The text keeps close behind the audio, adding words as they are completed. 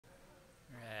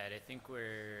think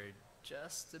we're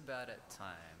just about at time.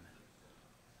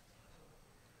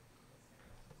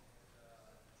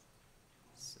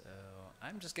 So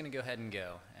I'm just going to go ahead and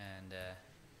go, and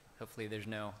hopefully there's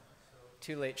no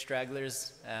too late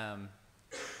stragglers.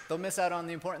 They'll miss out on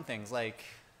the important things like,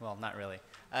 well, not really.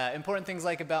 Important things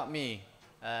like about me.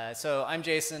 So I'm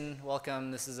Jason,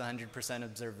 welcome. This is 100%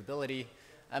 Observability.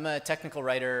 I'm a technical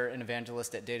writer and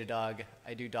evangelist at Datadog.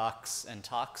 I do docs and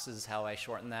talks is how I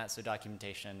shorten that, so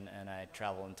documentation, and I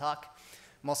travel and talk.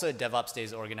 I'm also a DevOps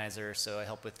Days organizer, so I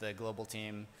help with the global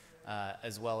team,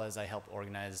 as well as I help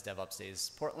organize DevOps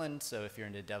Days Portland. So if you're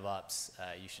into DevOps,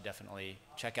 you should definitely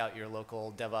check out your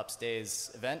local DevOps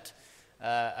Days event.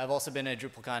 I've also been a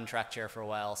DrupalCon track chair for a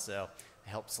while, so I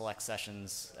help select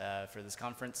sessions for this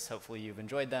conference. Hopefully you've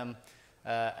enjoyed them.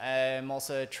 I'm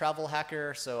also a travel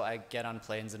hacker, so I get on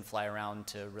planes and fly around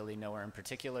to really nowhere in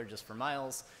particular, just for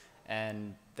miles.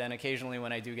 And then occasionally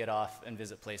when I do get off and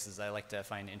visit places, I like to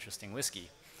find interesting whiskey.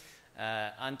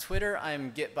 On Twitter,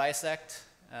 I'm getbisect.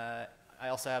 I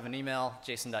also have an email,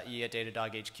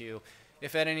 jason.e@datadoghq.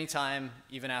 If at any time,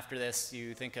 even after this,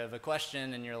 you think of a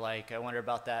question and you're like, I wonder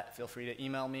about that, feel free to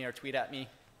email me or tweet at me.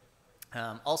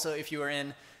 Also, if you were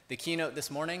in the keynote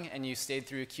this morning and you stayed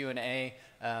through Q&A,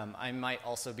 I might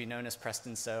also be known as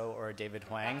Preston So or David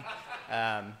Huang.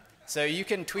 So you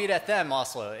can tweet at them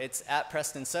also. It's at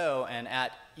Preston So and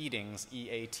at Eatings,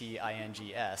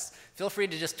 E-A-T-I-N-G-S. Feel free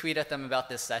to just tweet at them about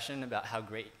this session, about how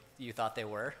great you thought they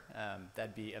were.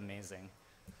 That'd be amazing.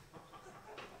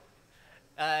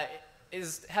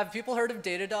 Have people heard of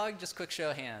Datadog? Just quick show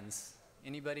of hands.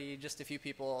 Anybody? Just a few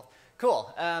people.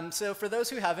 Cool. So for those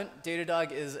who haven't,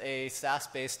 Datadog is a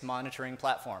SaaS-based monitoring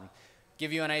platform.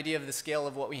 Give you an idea of the scale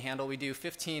of what we handle. We do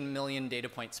 15 million data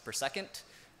points per second,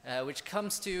 which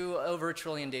comes to over 1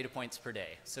 trillion data points per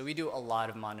day. So we do a lot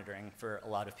of monitoring for a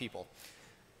lot of people.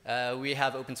 We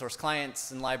have open source clients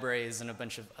and libraries and a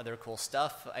bunch of other cool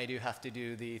stuff. I do have to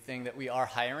do the thing that we are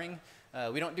hiring.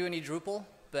 We don't do any Drupal,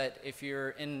 but if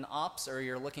you're in ops or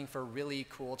you're looking for really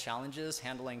cool challenges,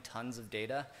 handling tons of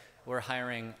data, we're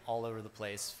hiring all over the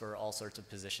place for all sorts of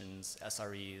positions,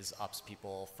 SREs, ops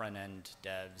people, front-end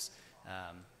devs,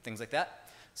 things like that.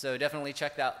 So definitely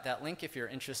check out that link if you're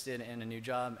interested in a new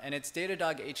job. And it's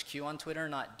Datadog HQ on Twitter,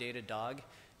 not Datadog.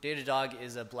 Datadog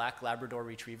is a black Labrador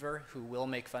retriever who will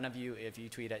make fun of you if you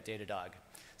tweet at Datadog.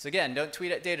 So again, don't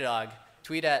tweet at Datadog.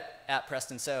 Tweet at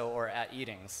Preston So or at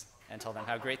Eatings and tell them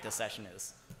how great this session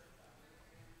is.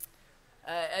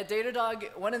 At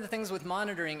Datadog, one of the things with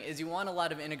monitoring is you want a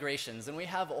lot of integrations, and we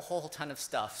have a whole ton of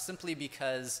stuff simply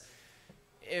because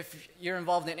if you're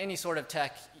involved in any sort of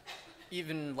tech,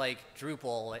 even like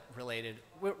Drupal related,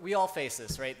 we all face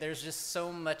this, right? There's just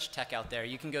so much tech out there.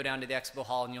 You can go down to the expo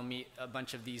hall and you'll meet a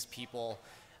bunch of these people,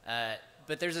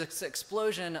 but there's this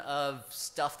explosion of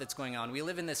stuff that's going on. We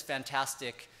live in this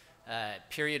fantastic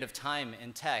period of time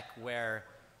in tech where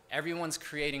everyone's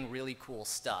creating really cool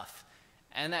stuff.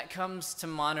 And that comes to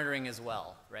monitoring as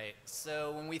well, right?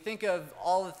 So when we think of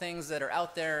all the things that are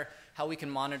out there, how we can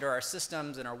monitor our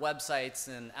systems and our websites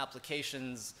and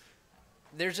applications,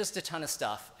 there's just a ton of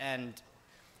stuff. And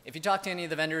if you talk to any of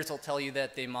the vendors, they'll tell you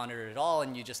that they monitor it all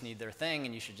and you just need their thing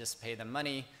and you should just pay them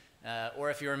money. Or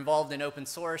if you're involved in open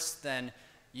source, then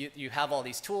you have all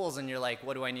these tools and you're like,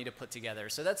 what do I need to put together?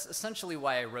 So that's essentially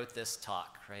why I wrote this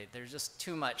talk, right? There's just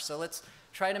too much. So let's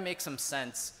try to make some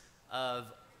sense of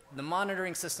the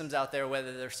monitoring systems out there,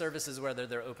 whether they're services, whether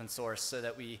they're open source, so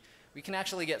that we can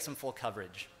actually get some full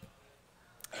coverage.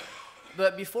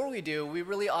 But before we do, we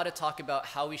really ought to talk about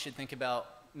how we should think about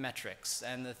metrics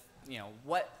and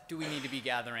what do we need to be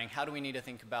gathering? How do we need to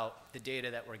think about the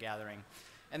data that we're gathering?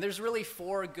 And there's really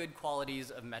 4 good qualities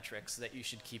of metrics that you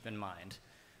should keep in mind.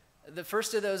 The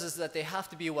first of those is that they have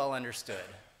to be well understood.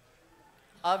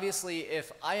 Obviously,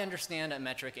 if I understand a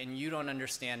metric and you don't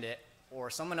understand it, or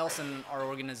someone else in our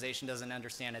organization doesn't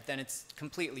understand it, then it's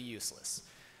completely useless.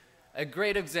 A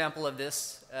great example of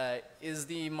this is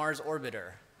the Mars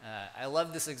orbiter. I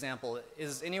love this example.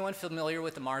 Is anyone familiar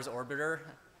with the Mars orbiter?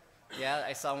 Yeah,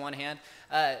 I saw one hand.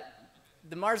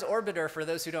 The Mars orbiter, for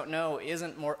those who don't know,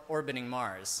 isn't orbiting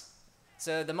Mars.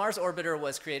 So the Mars orbiter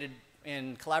was created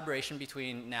in collaboration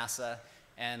between NASA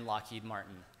and Lockheed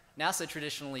Martin. NASA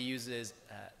traditionally uses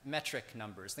metric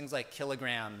numbers, things like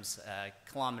kilograms,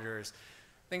 kilometers,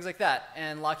 things like that.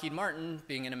 And Lockheed Martin,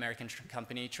 being an American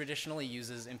company, traditionally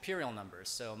uses imperial numbers,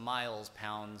 so miles,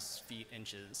 pounds, feet,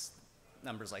 inches,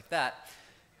 numbers like that.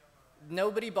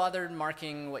 Nobody bothered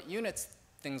marking what units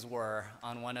things were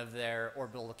on one of their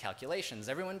orbital calculations.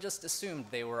 Everyone just assumed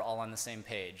they were all on the same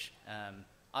page.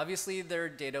 Obviously, their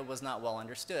data was not well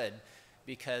understood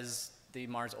because the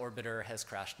Mars orbiter has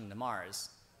crashed into Mars.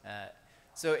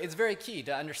 So it's very key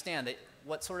to understand that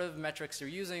what sort of metrics you're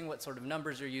using, what sort of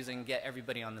numbers you're using, get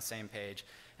everybody on the same page.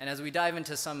 And as we dive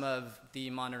into some of the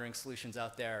monitoring solutions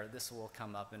out there, this will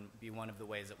come up and be one of the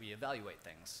ways that we evaluate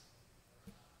things.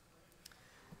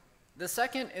 The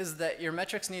second is that your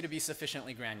metrics need to be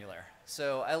sufficiently granular.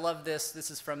 So I love this.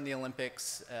 This is from the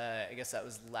Olympics. I guess that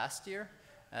was last year,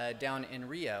 down in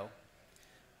Rio.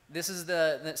 This is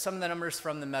some of the numbers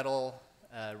from the medal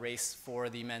race for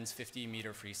the men's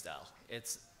 50-meter freestyle.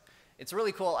 It's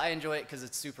really cool. I enjoy it because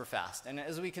it's super fast. And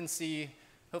as we can see,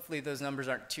 hopefully those numbers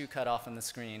aren't too cut off on the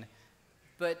screen.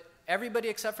 But everybody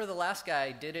except for the last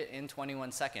guy did it in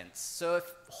 21 seconds. So if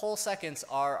whole seconds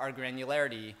are our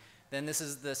granularity, then this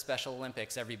is the Special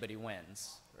Olympics, everybody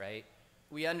wins, right?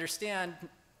 We understand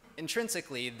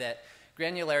intrinsically that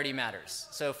granularity matters.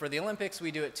 So for the Olympics,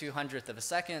 we do it 200th of a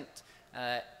second.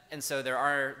 And so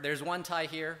there's one tie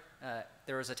here.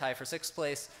 There was a tie for 6th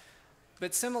place.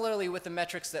 But similarly with the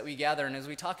metrics that we gather, and as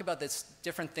we talk about this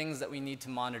different things that we need to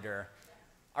monitor,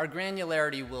 our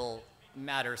granularity will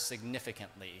matter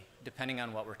significantly depending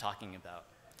on what we're talking about.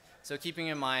 So keeping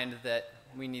in mind that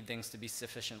we need things to be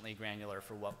sufficiently granular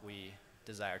for what we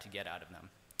desire to get out of them.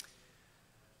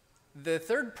 The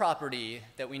third property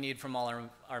that we need from all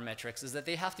our metrics is that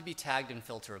they have to be tagged and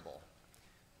filterable.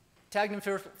 Tagged and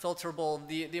filterable,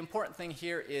 the important thing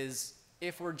here is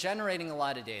if we're generating a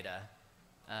lot of data,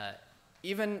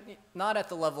 even not at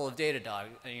the level of Datadog,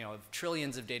 of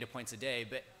trillions of data points a day,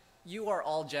 but you are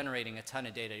all generating a ton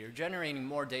of data. You're generating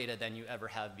more data than you ever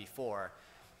have before.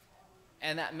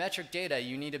 And that metric data,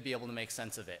 you need to be able to make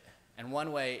sense of it. And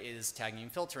one way is tagging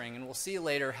and filtering, and we'll see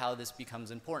later how this becomes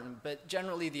important. But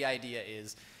generally, the idea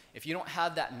is if you don't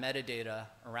have that metadata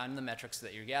around the metrics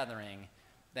that you're gathering,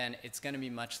 then it's going to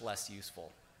be much less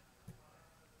useful.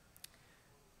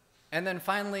 And then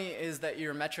finally is that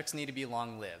your metrics need to be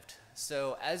long-lived.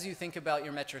 So as you think about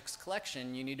your metrics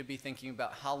collection, you need to be thinking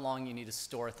about how long you need to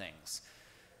store things.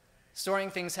 Storing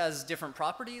things has different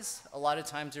properties. A lot of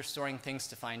times you're storing things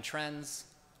to find trends.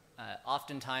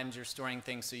 Oftentimes you're storing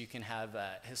things so you can have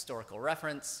a historical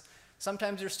reference.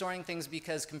 Sometimes you're storing things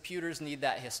because computers need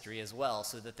that history as well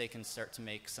so that they can start to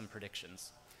make some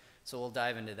predictions. So we'll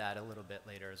dive into that a little bit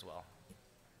later as well.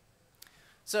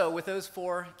 So with those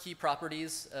 4 key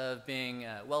properties of being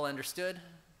well understood,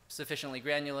 sufficiently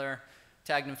granular,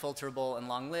 tagged and filterable, and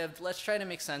long-lived, let's try to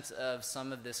make sense of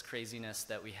some of this craziness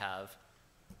that we have.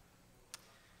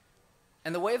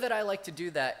 And the way that I like to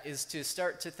do that is to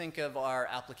start to think of our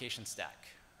application stack,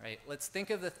 right? Let's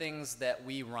think of the things that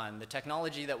we run, the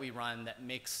technology that we run that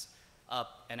makes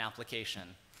up an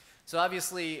application. So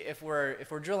obviously, if we're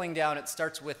drilling down, it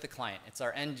starts with the client. It's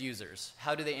our end users.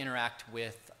 How do they interact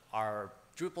with our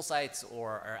Drupal sites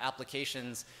or our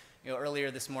applications? Earlier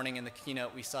this morning in the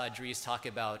keynote, we saw Dries talk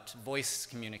about voice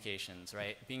communications,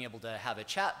 right? Being able to have a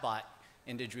chat bot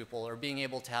into Drupal, or being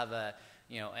able to have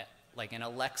like an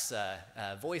Alexa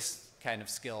voice kind of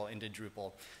skill into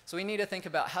Drupal. So we need to think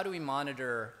about how do we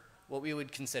monitor what we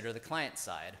would consider the client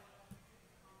side.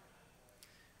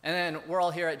 And then we're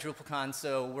all here at DrupalCon,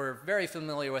 so we're very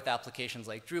familiar with applications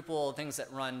like Drupal, things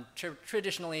that run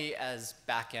traditionally as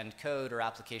back-end code or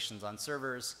applications on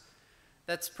servers.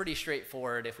 That's pretty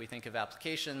straightforward if we think of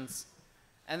applications.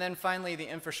 And then finally, the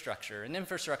infrastructure. And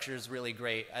infrastructure is really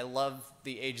great. I love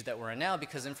the age that we're in now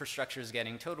because infrastructure is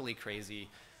getting totally crazy.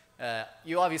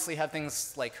 You obviously have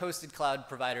things like hosted cloud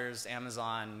providers,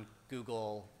 Amazon,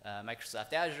 Google,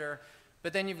 Microsoft Azure,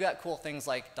 but then you've got cool things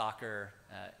like Docker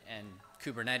and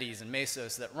Kubernetes and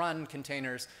Mesos that run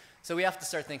containers. So we have to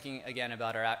start thinking again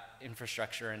about our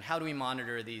infrastructure and how do we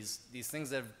monitor these things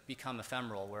that have become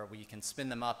ephemeral, where we can spin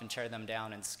them up and tear them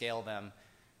down and scale them.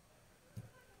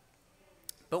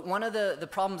 But one of the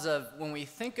problems of when we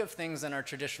think of things in our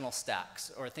traditional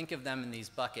stacks or think of them in these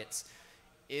buckets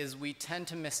is we tend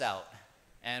to miss out,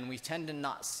 and we tend to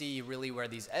not see really where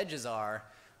these edges are,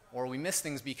 or we miss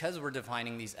things because we're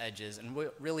defining these edges. And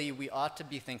really, we ought to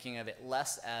be thinking of it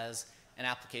less as an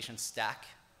application stack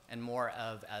and more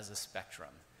of as a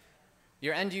spectrum.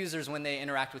 Your end users, when they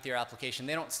interact with your application,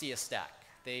 they don't see a stack.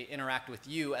 They interact with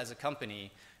you as a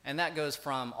company, and that goes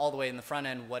from all the way in the front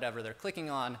end, whatever they're clicking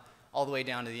on, all the way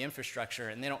down to the infrastructure,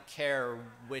 and they don't care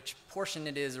which portion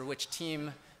it is or which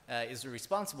team is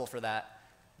responsible for that.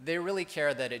 They really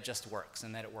care that it just works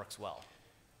and that it works well.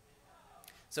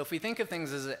 So if we think of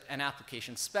things as an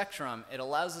application spectrum, it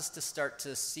allows us to start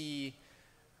to see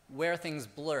where things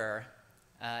blur,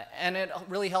 and it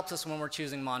really helps us when we're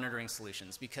choosing monitoring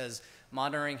solutions because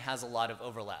monitoring has a lot of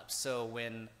overlaps. So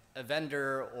when a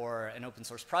vendor or an open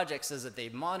source project says that they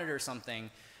monitor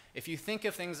something, If you think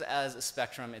of things as a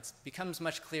spectrum, it becomes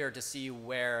much clearer to see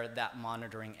where that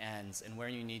monitoring ends and where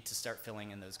you need to start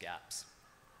filling in those gaps.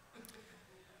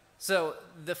 So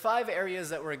the 5 areas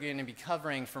that we're going to be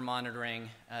covering for monitoring,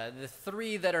 the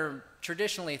 3 that are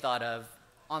traditionally thought of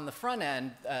on the front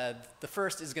end, the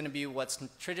first is going to be what's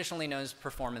traditionally known as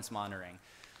performance monitoring.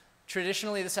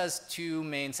 Traditionally, this has 2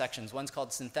 main sections. One's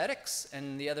called synthetics,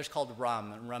 and the other's called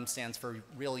RUM. And RUM stands for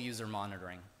real user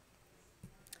monitoring.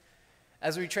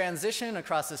 As we transition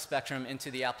across the spectrum into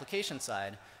the application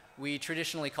side, we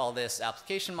traditionally call this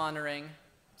application monitoring,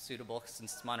 suitable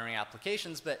since it's monitoring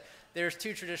applications, but there's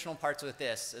 2 traditional parts with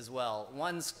this as well.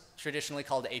 One's traditionally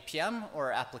called APM,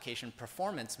 or application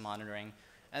performance monitoring,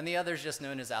 and the other's just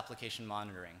known as application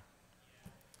monitoring.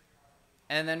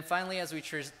 And then finally, as we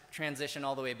transition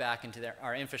all the way back into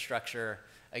our infrastructure,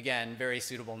 again, very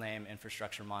suitable name,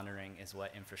 infrastructure monitoring is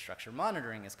what infrastructure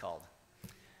monitoring is called.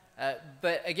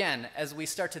 But again, as we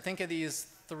start to think of these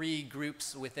 3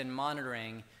 groups within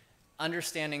monitoring,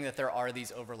 understanding that there are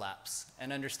these overlaps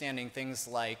and understanding things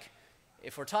like,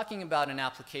 if we're talking about an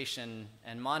application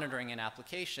and monitoring an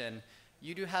application,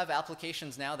 you do have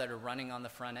applications now that are running on the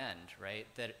front end, right?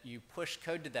 That you push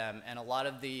code to them, and a lot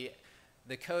of the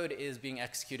code is being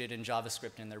executed in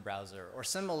JavaScript in their browser. Or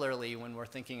similarly, when we're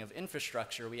thinking of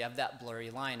infrastructure, we have that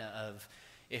blurry line of,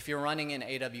 if you're running in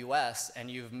AWS and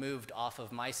you've moved off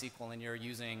of MySQL and you're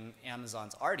using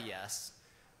Amazon's RDS,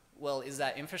 well, is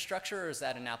that infrastructure or is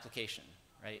that an application,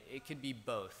 right? It could be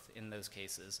both in those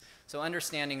cases. So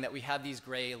understanding that we have these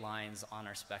gray lines on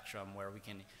our spectrum where we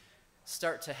can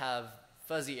start to have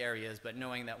fuzzy areas, but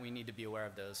knowing that we need to be aware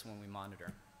of those when we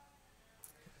monitor.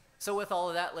 So with all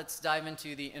of that, let's dive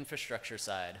into the infrastructure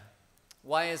side.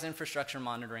 Why is infrastructure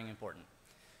monitoring important?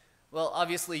 Well,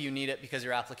 obviously you need it because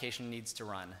your application needs to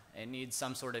run. It needs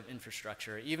some sort of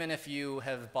infrastructure. Even if you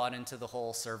have bought into the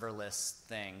whole serverless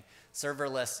thing,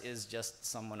 serverless is just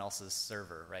someone else's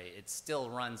server, right? It still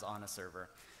runs on a server.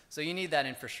 So you need that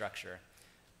infrastructure.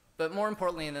 But more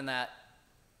importantly than that,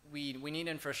 we need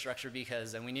infrastructure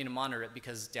because, and we need to monitor it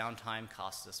because downtime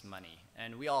costs us money.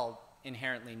 And we all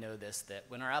inherently know this, that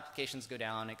when our applications go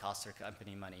down, it costs our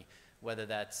company money, whether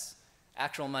that's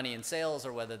actual money in sales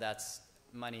or whether that's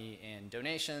money in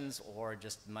donations or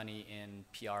just money in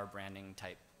PR branding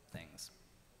type things.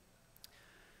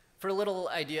 For a little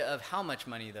idea of how much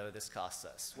money, though, this costs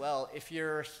us. Well, if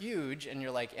you're huge and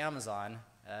you're like Amazon,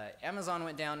 Amazon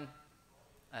went down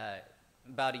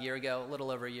about a year ago, a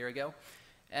little over a year ago,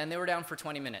 and they were down for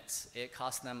 20 minutes. It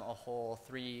cost them a whole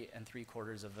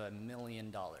 $3.75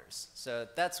 million. So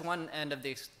that's one end of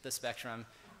the spectrum.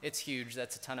 It's huge.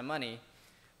 That's a ton of money.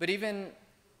 But even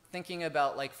thinking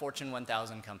about like Fortune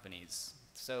 1000 companies,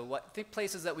 so what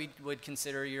places that we would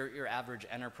consider your average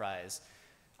enterprise.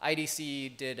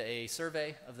 IDC did a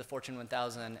survey of the Fortune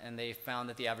 1000, and they found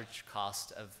that the average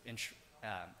cost of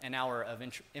an hour of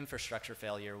infrastructure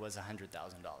failure was $100,000.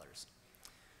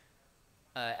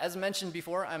 As mentioned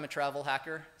before, I'm a travel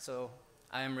hacker, so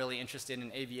I am really interested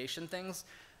in aviation things.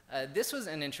 This was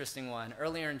an interesting one.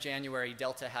 Earlier in January,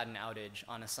 Delta had an outage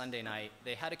on a Sunday night.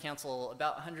 They had to cancel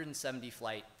about 170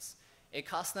 flights. It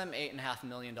cost them $8.5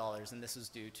 million, and this was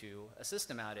due to a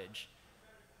system outage.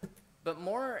 But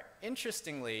more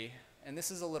interestingly, and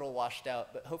this is a little washed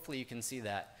out, but hopefully you can see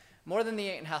that, more than the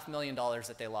 $8.5 million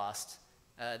that they lost,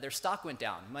 their stock went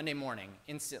down Monday morning,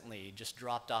 instantly, just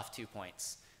dropped off 2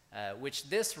 points. Which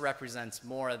this represents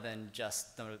more than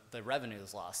just the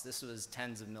revenues lost. This was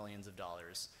tens of millions of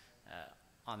dollars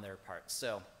on their part.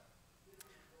 So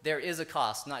there is a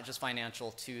cost, not just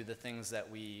financial, to the things that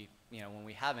we, when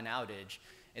we have an outage,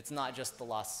 it's not just the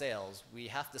lost sales. We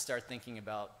have to start thinking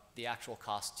about the actual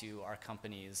cost to our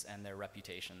companies and their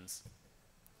reputations.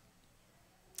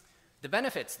 The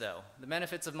benefits, though, the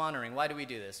benefits of monitoring, why do we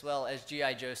do this? Well, as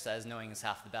G.I. Joe says, knowing is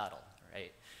half the battle,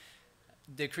 right?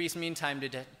 Decreased mean time to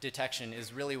detection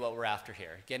is really what we're after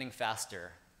here. Getting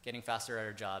faster at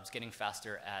our jobs, getting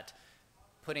faster at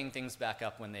putting things back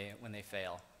up when they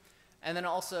fail. And then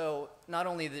also, not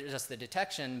only just the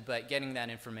detection, but getting that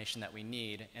information that we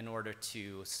need in order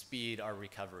to speed our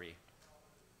recovery.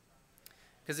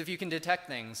 Because if you can detect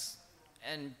things,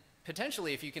 and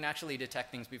potentially if you can actually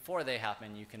detect things before they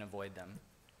happen, you can avoid them.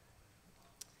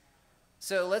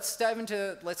 So let's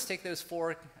take those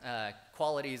 4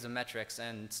 qualities of metrics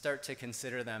and start to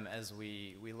consider them as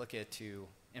we look into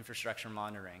infrastructure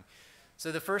monitoring.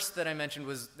 So the first that I mentioned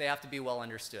was they have to be well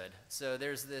understood. So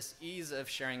there's this ease of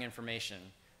sharing information.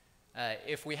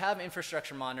 If we have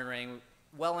infrastructure monitoring,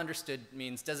 well understood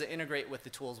means does it integrate with the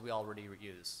tools we already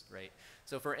use, right?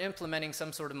 So if we're implementing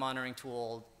some sort of monitoring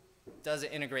tool, does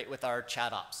it integrate with our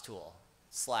ChatOps tool?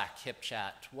 Slack,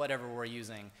 HipChat, whatever we're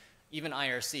using, even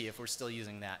IRC if we're still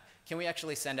using that. Can we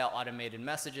actually send out automated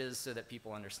messages so that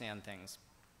people understand things?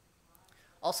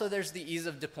 Also, there's the ease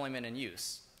of deployment and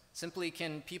use. Simply,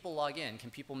 can people log in? Can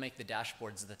people make the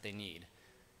dashboards that they need?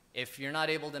 If you're not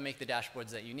able to make the dashboards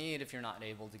that you need, if you're not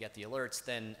able to get the alerts,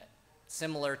 then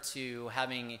similar to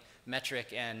having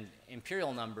metric and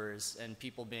imperial numbers and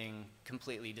people being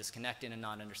completely disconnected and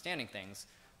not understanding things,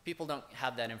 people don't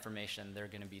have that information, they're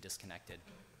going to be disconnected.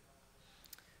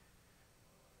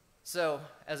 So,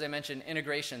 as I mentioned,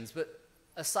 integrations, but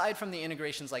aside from the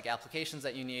integrations like applications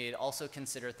that you need, also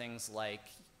consider things like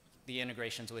the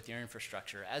integrations with your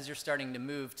infrastructure. As you're starting to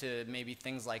move to maybe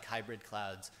things like hybrid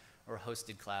clouds or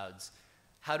hosted clouds,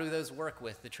 how do those work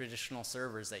with the traditional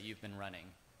servers that you've been running?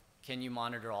 Can you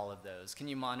monitor all of those? Can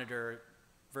you monitor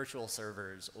virtual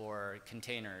servers or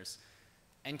containers?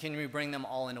 And can we bring them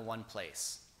all into one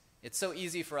place? It's so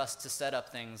easy for us to set up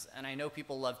things, and I know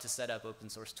people love to set up open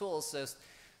source tools, so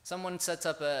someone sets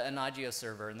up an Agio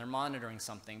server and they're monitoring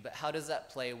something, but how does that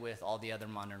play with all the other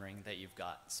monitoring that you've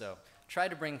got? So try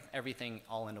to bring everything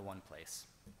all into one place.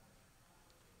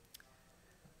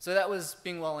 So that was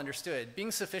being well understood.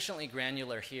 Being sufficiently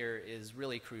granular here is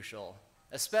really crucial,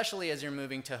 especially as you're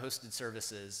moving to hosted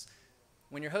services.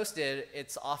 When you're hosted,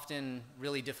 it's often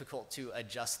really difficult to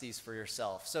adjust these for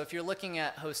yourself. So if you're looking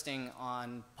at hosting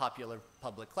on popular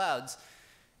public clouds,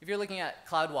 if you're looking at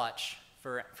CloudWatch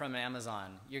from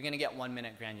Amazon, you're going to get 1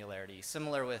 minute granularity,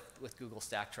 similar with Google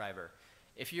Stackdriver.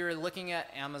 If you're looking at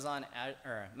Amazon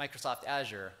or Microsoft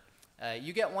Azure,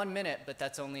 you get 1 minute, but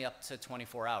that's only up to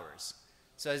 24 hours.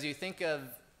 So as you think of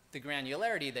the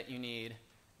granularity that you need,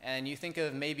 and you think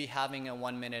of maybe having a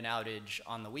 1 minute outage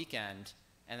on the weekend,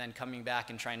 and then coming back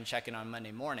and trying to check it on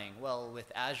Monday morning, well,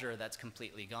 with Azure, that's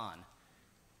completely gone,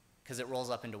 because it rolls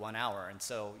up into 1 hour. And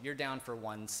so you're down for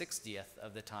 1/60th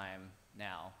of the time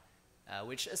now,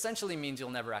 which essentially means you'll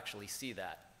never actually see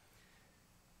that.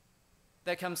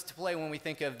 That comes to play when we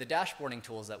think of the dashboarding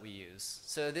tools that we use.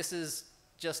 So this is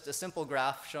just a simple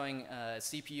graph showing a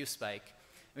CPU spike.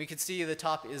 We can see the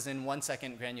top is in 1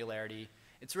 second granularity.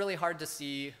 It's really hard to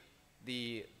see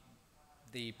the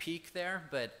peak there,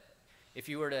 but if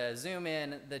you were to zoom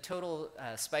in, the total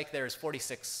spike there is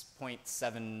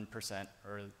 46.7%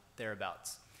 or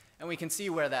thereabouts. And we can see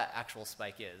where that actual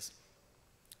spike is.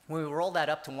 When we roll that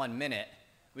up to 1 minute,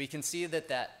 we can see that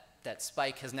that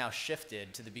spike has now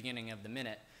shifted to the beginning of the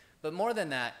minute. But more than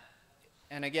that,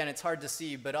 and again, it's hard to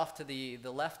see, but off to the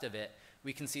left of it,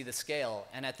 we can see the scale.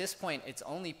 And at this point, it's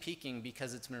only peaking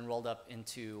because it's been rolled up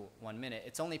into 1 minute.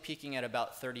 It's only peaking at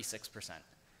about 36%.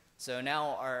 So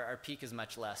now our peak is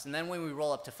much less. And then when we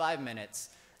roll up to 5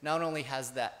 minutes, not only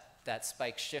has that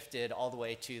spike shifted all the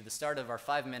way to the start of our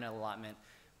 5 minute allotment,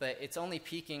 but it's only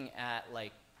peaking at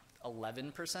like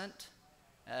 11%.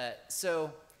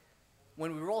 So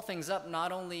when we roll things up,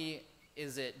 not only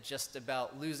is it just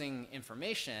about losing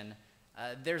information,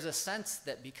 there's a sense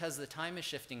that because the time is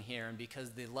shifting here and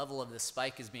because the level of the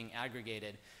spike is being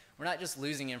aggregated, we're not just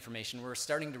losing information, we're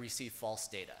starting to receive false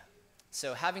data.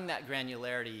 So having that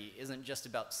granularity isn't just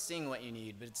about seeing what you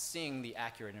need, but it's seeing the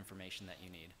accurate information that you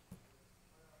need.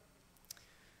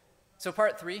 So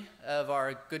part 3 of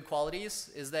our good qualities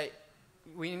is that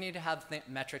we need to have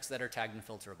metrics that are tagged and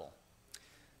filterable.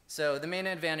 So the main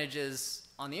advantages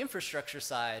on the infrastructure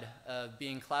side of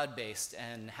being cloud-based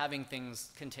and having things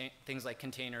like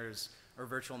containers or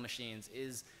virtual machines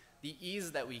is the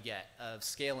ease that we get of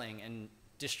scaling and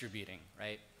distributing,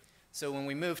 right? So when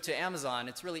we move to Amazon,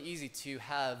 it's really easy to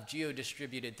have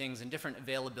geo-distributed things in different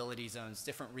availability zones,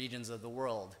 different regions of the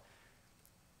world.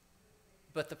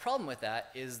 But the problem with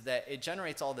that is that it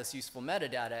generates all this useful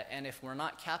metadata, and if we're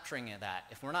not capturing that,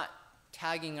 if we're not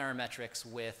tagging our metrics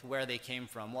with where they came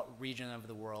from, what region of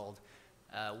the world,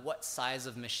 what size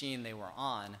of machine they were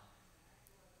on,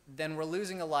 then we're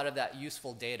losing a lot of that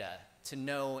useful data to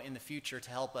know in the future to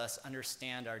help us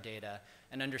understand our data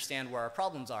and understand where our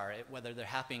problems are, whether they're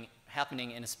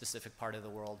happening in a specific part of the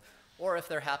world or if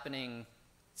they're happening,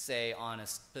 say, on a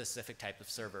specific type of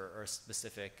server or a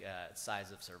specific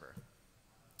size of server.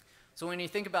 So when you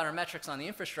think about our metrics on the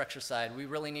infrastructure side, we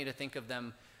really need to think of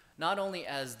them not only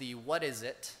as the what is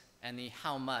it and the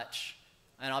how much,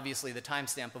 and obviously the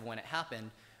timestamp of when it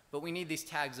happened, but we need these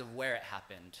tags of where it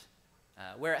happened,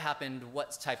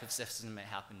 what type of system it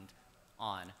happened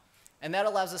on. And that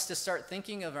allows us to start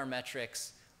thinking of our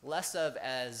metrics less of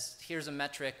as here's a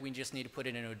metric, we just need to put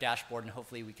it into a dashboard and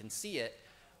hopefully we can see it,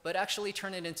 but actually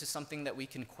turn it into something that we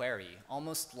can query,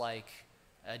 almost like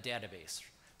a database.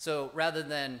 So rather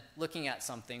than looking at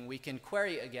something, we can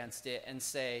query against it and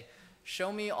say,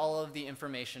 show me all of the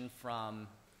information from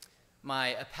my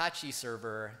Apache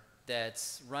server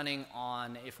that's running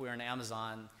on, if we're in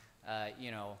Amazon,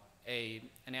 you know,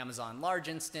 an Amazon large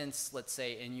instance, let's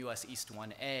say in US East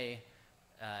 1A,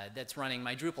 that's running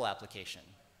my Drupal application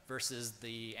versus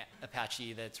the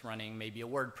Apache that's running maybe a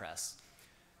WordPress.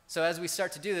 So as we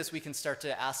start to do this, we can start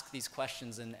to ask these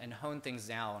questions and hone things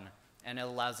down, and it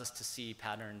allows us to see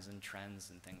patterns and trends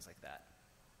and things like that.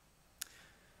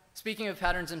 Speaking of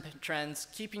patterns and trends,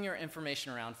 keeping your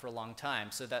information around for a long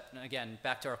time. So that, again,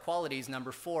 back to our qualities,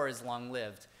 number 4 is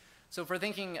long-lived. So if we're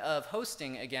thinking of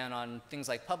hosting, again, on things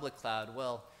like public cloud,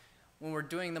 well, when we're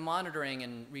doing the monitoring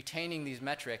and retaining these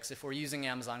metrics, if we're using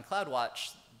Amazon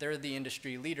CloudWatch, they're the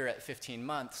industry leader at 15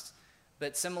 months.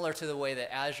 But similar to the way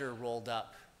that Azure rolled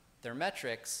up their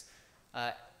metrics,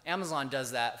 Amazon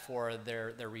does that for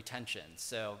their retention.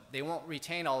 So they won't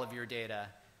retain all of your data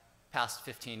past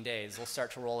 15 days. They'll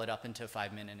start to roll it up into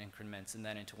 5-minute increments and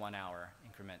then into 1-hour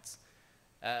increments,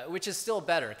 which is still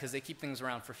better because they keep things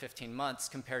around for 15 months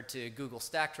compared to Google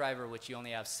Stackdriver, which you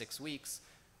only have 6 weeks,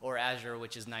 or Azure,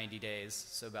 which is 90 days,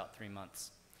 so about 3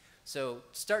 months. So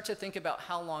start to think about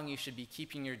how long you should be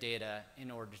keeping your data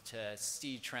in order to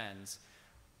see trends.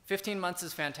 15 months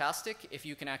is fantastic if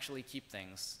you can actually keep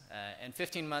things. And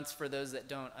 15 months, for those that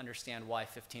don't understand why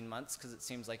 15 months, because it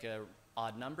seems like an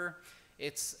odd number,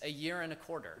 it's a year and a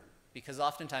quarter, because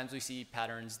oftentimes we see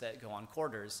patterns that go on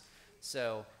quarters.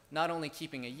 So not only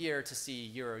keeping a year to see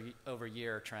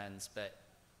year-over-year trends, but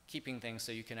keeping things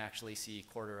so you can actually see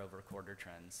quarter-over-quarter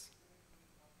trends.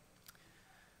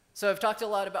 So I've talked a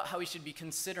lot about how we should be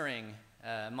considering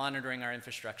monitoring our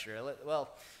infrastructure. Well,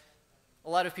 a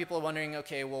lot of people are wondering,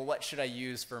 okay, well, what should I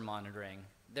use for monitoring?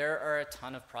 There are a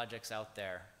ton of projects out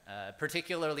there,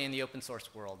 particularly in the open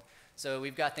source world. So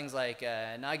we've got things like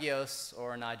Nagios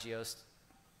or Nagios,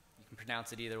 you can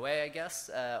pronounce it either way, I guess,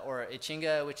 or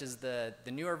Ichinga, which is the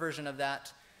newer version of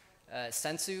that.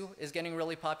 Sensu is getting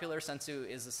really popular. Sensu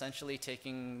is essentially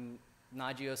taking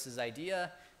Nagios'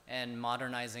 idea and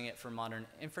modernizing it for modern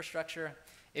infrastructure.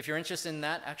 If you're interested in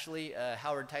that, actually,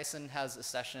 Howard Tyson has a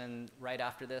session right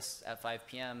after this at 5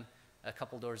 p.m., a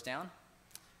couple doors down.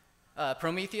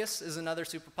 Prometheus is another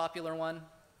super popular one.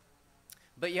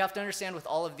 But you have to understand with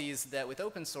all of these that with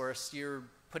open source, you're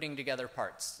putting together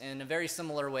parts in a very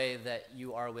similar way that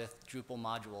you are with Drupal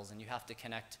modules, and you have to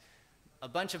connect a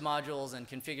bunch of modules and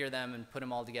configure them and put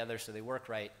them all together so they work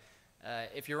right.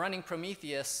 If you're running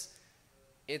Prometheus,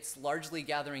 it's largely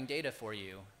gathering data for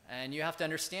you, and you have to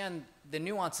understand the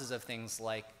nuances of things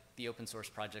like the open source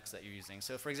projects that you're using.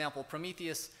 So for example,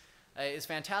 Prometheus is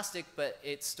fantastic, but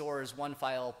it stores 1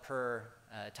 file per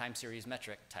time series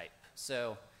metric type.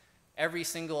 So every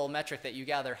single metric that you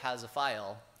gather has a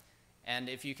file, and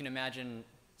if you can imagine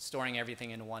storing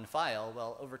everything in 1 file,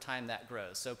 well, over time that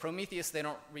grows. So Prometheus, they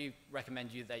don't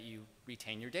recommend that you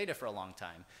retain your data for a long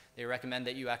time. They recommend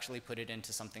that you actually put it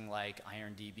into something like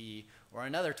IronDB or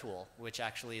another tool, which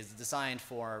actually is designed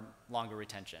for longer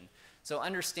retention. So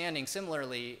understanding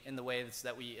similarly in the ways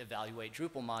that we evaluate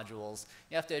Drupal modules,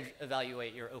 you have to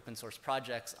evaluate your open source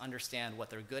projects, understand what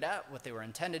they're good at, what they were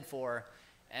intended for,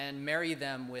 and marry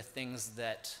them with things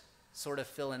that sort of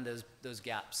fill in those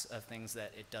gaps of things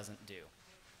that it doesn't do.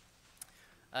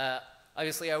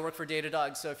 Obviously, I work for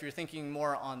Datadog, so if you're thinking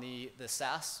more on the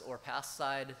SaaS or PaaS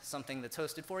side, something that's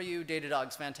hosted for you,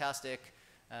 Datadog's fantastic,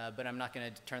 but I'm not going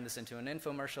to turn this into an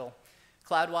infomercial.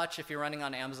 CloudWatch, if you're running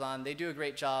on Amazon, they do a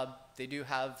great job. They do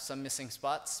have some missing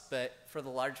spots, but for the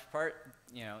large part,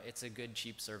 you know, it's a good,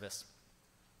 cheap service.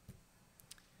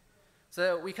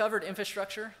 So we covered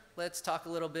infrastructure. Let's talk a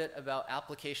little bit about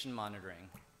application monitoring,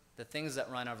 the things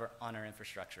that run on our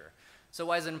infrastructure. So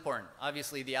why is it important?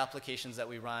 Obviously, the applications that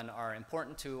we run are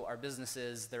important to our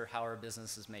businesses. They're how our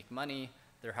businesses make money.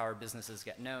 They're how our businesses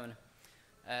get known.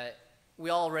 We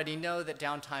already know that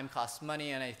downtime costs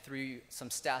money, and I threw some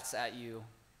stats at you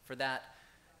for that.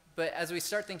 But as we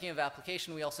start thinking of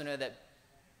application, we also know that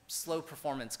slow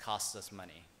performance costs us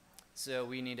money. So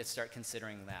we need to start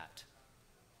considering that.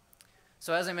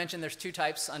 So as I mentioned, there's 2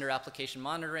 types under application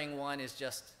monitoring. One is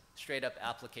just straight up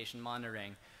application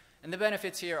monitoring. And the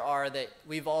benefits here are that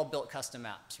we've all built custom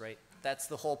apps, right? That's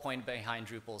the whole point behind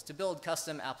Drupal, is to build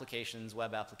custom applications,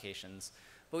 web applications.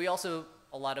 But we also,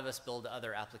 a lot of us build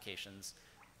other applications.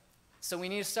 So we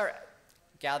need to start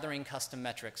gathering custom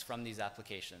metrics from these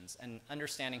applications and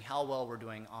understanding how well we're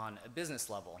doing on a business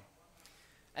level.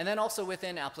 And then also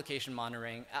within application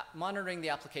monitoring, monitoring the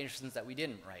applications that we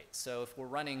didn't write. So if we're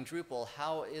running Drupal,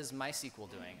 how is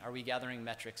MySQL doing? Are we gathering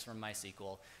metrics from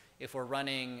MySQL? If we're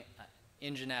running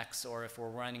Nginx, or if we're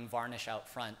running Varnish out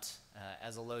front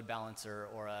as a load balancer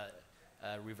or a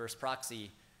reverse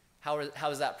proxy, how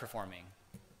is that performing?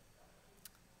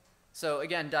 So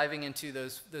again, diving into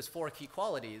those 4 key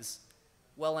qualities,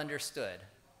 well understood.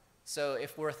 So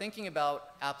if we're thinking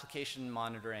about application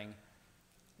monitoring,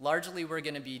 largely we're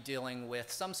going to be dealing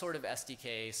with some sort of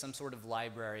SDK, some sort of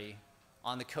library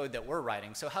on the code that we're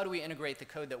writing. So how do we integrate the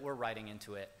code that we're writing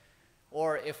into it?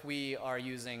 Or if we are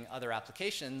using other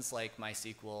applications like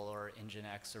MySQL or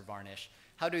Nginx or Varnish,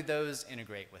 how do those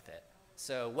integrate with it?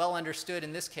 So well understood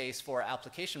in this case for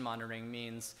application monitoring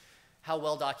means how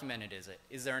well documented is it?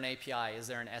 Is there an API? Is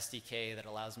there an SDK that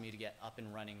allows me to get up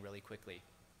and running really quickly?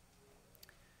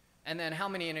 And then how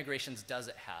many integrations does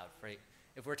it have, right?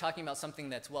 If we're talking about something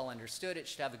that's well understood, it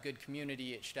should have a good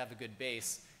community, it should have a good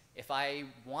base. If I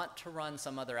want to run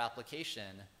some other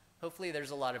application, hopefully there's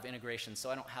a lot of integration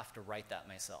so I don't have to write that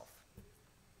myself.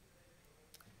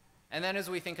 And then as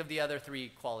we think of the other 3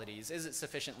 qualities, is it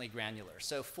sufficiently granular?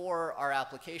 So for our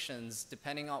applications,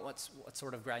 depending on what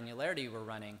sort of granularity we're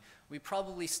running, we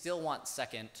probably still want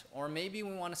second, or maybe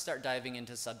we want to start diving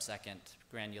into sub-second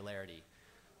granularity.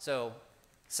 So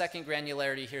second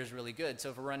granularity here is really good. So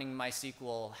if we're running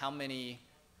MySQL, how many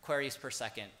queries per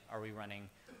second are we running?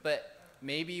 But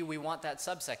maybe we want that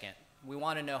sub-second. We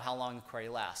want to know how long a query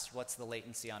lasts. What's the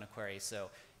latency on a query? So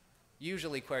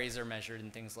usually queries are measured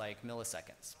in things like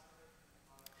milliseconds.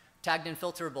 Tagged and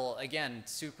filterable, again,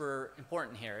 super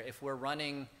important here. If we're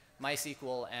running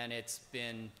MySQL and it's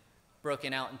been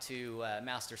broken out into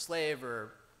master-slave or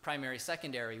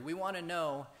primary-secondary, we want to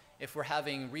know if we're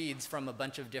having reads from a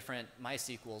bunch of different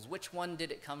MySQLs, which one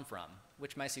did it come from?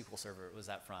 Which MySQL server was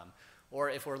that from?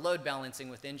 Or if we're load balancing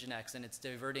with Nginx and it's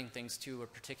diverting things to a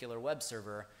particular web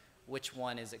server, which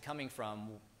one is it coming from?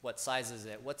 What size is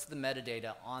it? What's the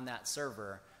metadata on that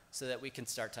server so that we can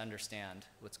start to understand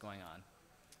what's going on?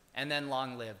 And then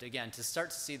long-lived, again, to start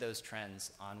to see those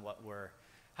trends on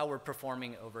how we're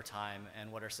performing over time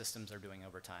and what our systems are doing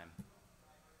over time.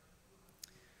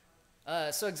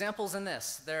 So examples in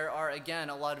this. There are, again,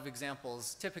 a lot of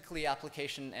examples. Typically,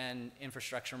 application and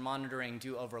infrastructure monitoring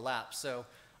do overlap. So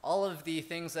all of the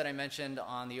things that I mentioned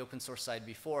on the open source side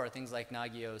before, things like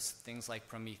Nagios, things like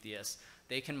Prometheus,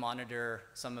 they can monitor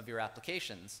some of your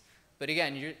applications. But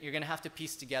again, you're going to have to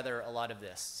piece together a lot of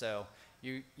this. So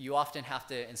you often have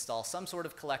to install some sort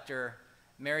of collector,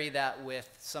 marry that with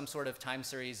some sort of time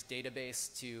series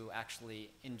database to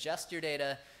actually ingest your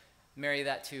data, marry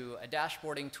that to a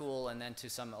dashboarding tool, and then to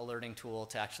some alerting tool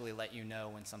to actually let you know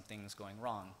when something's going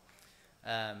wrong.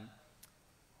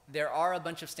 There are a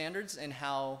bunch of standards in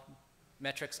how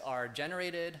metrics are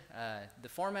generated. The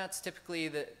formats,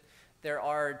 typically, there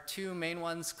are 2 main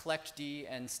ones, collectd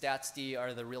and statsd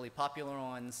are the really popular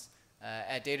ones.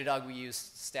 At Datadog, we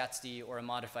use statsd or a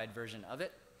modified version of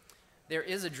it. There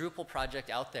is a Drupal project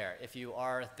out there if you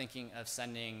are thinking of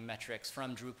sending metrics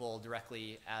from Drupal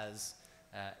directly as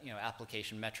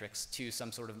application metrics to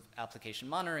some sort of application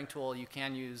monitoring tool. You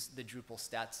can use the Drupal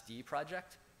statsd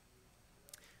project.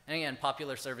 And again,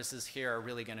 popular services here are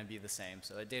really going to be the same.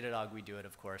 So at Datadog, we do it,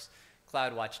 of course.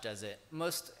 CloudWatch does it.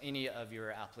 Any of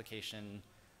your application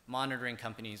monitoring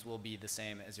companies will be the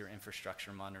same as your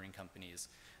infrastructure monitoring companies.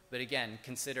 But again,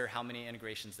 consider how many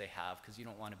integrations they have, because you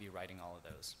don't want to be writing all of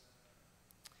those.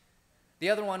 The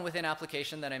other one within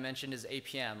application that I mentioned is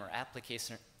APM, or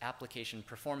application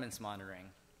performance monitoring.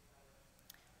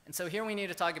 And so here we need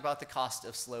to talk about the cost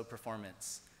of slow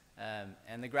performance.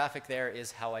 And the graphic there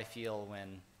is how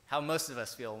how most of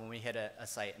us feel when we hit a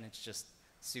site and it's just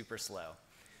super slow.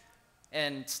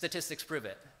 And statistics prove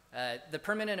it. The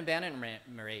permanent abandonment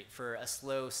rate for a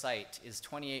slow site is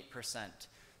 28%.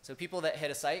 So people that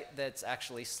hit a site that's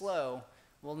actually slow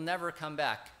will never come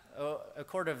back. A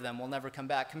quarter of them will never come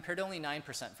back, compared to only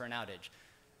 9% for an outage,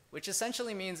 which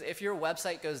essentially means if your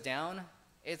website goes down,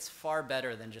 it's far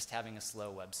better than just having a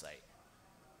slow website.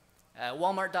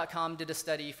 Walmart.com did a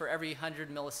study. For every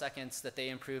 100 milliseconds that they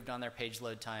improved on their page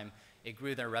load time, it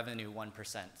grew their revenue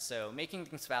 1%. So making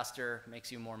things faster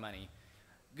makes you more money.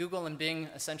 Google and Bing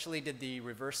essentially did the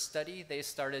reverse study. They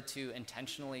started to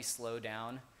intentionally slow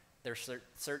down their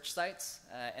search sites,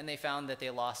 and they found that they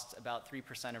lost about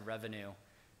 3% of revenue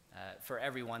for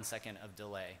every 1 second of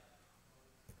delay.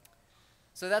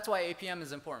 So that's why APM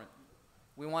is important.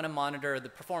 We want to monitor the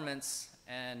performance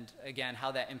and, again,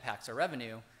 how that impacts our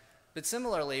revenue. But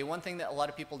similarly, one thing that a lot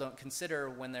of people don't consider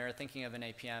when they're thinking of an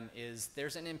APM is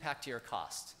there's an impact to your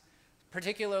cost,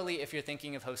 particularly if you're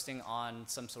thinking of hosting on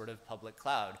some sort of public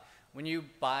cloud. When you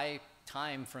buy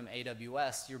time from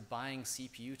AWS, you're buying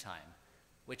CPU time,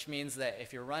 which means that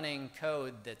if you're running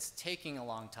code that's taking a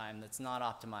long time, that's not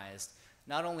optimized,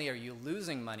 not only are you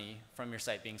losing money from your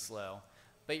site being slow,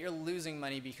 but you're losing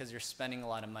money because you're spending a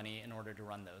lot of money in order to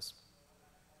run those.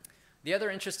 The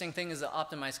other interesting thing is that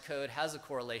optimized code has a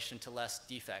correlation to less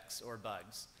defects or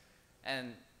bugs.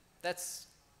 And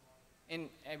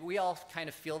we all kind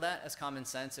of feel that as common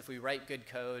sense. If we write good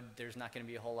code, there's not going to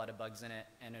be a whole lot of bugs in it,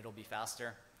 and it'll be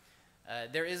faster.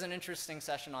 There is an interesting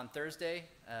session on Thursday,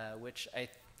 which I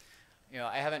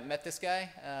haven't met this guy,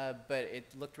 but it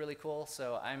looked really cool,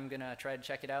 so I'm going to try to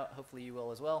check it out. Hopefully you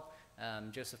will as well.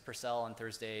 Joseph Purcell on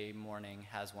Thursday morning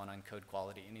has one on code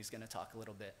quality, and he's going to talk a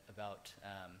little bit about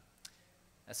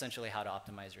essentially how to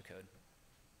optimize your code.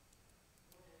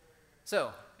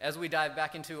 So, as we dive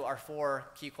back into our 4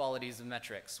 key qualities of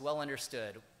metrics, well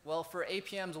understood. Well, for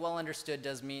APMs, well understood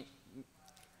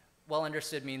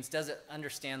means does it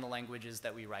understand the languages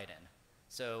that we write in?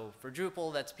 So for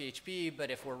Drupal, that's PHP,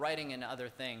 but if we're writing in other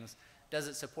things, does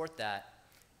it support that?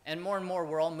 And more,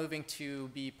 we're all moving to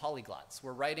be polyglots.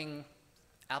 We're writing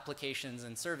applications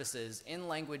and services in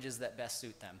languages that best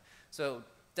suit them. So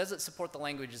does it support the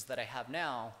languages that I have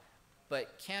now,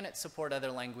 but can it support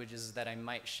other languages that I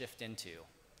might shift into?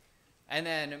 And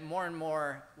then more and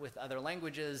more with other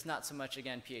languages, not so much,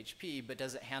 again, PHP, but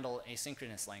does it handle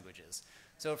asynchronous languages?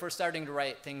 So if we're starting to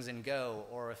write things in Go,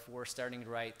 or if we're starting to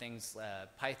write things,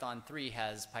 Python 3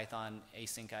 has Python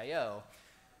async IO,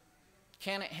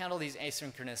 can it handle these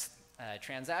asynchronous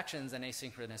transactions and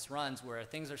asynchronous runs where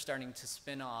things are starting to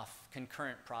spin off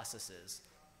concurrent processes?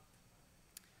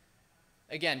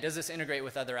 Again, does this integrate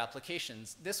with other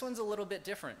applications? This one's a little bit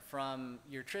different from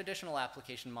your traditional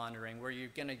application monitoring, where you're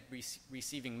going to be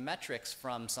receiving metrics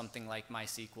from something like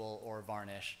MySQL or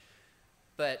Varnish.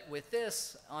 But with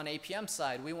this, on APM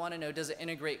side, we want to know, does it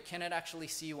integrate, can it actually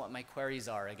see what my queries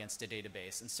are against a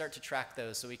database and start to track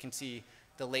those so we can see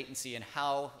the latency and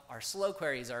how our slow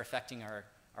queries are affecting our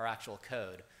actual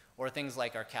code, or things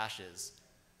like our caches.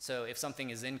 So if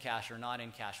something is in cache or not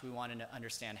in cache, we want to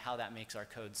understand how that makes our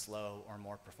code slow or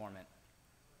more performant.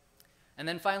 And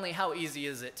then finally, how easy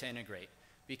is it to integrate?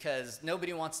 Because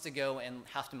nobody wants to go and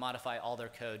have to modify all their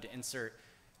code to insert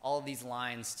all of these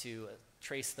lines to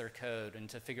trace their code and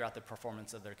to figure out the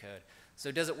performance of their code.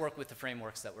 So does it work with the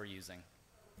frameworks that we're using?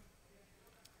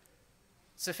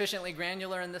 Sufficiently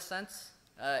granular in this sense?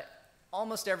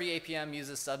 Almost every APM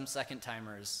uses sub-second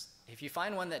timers. If you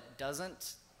find one that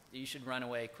doesn't, you should run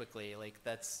away quickly. Like,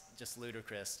 that's just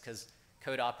ludicrous because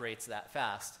code operates that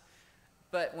fast.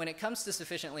 But when it comes to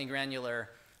sufficiently granular,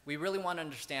 we really want to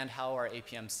understand how our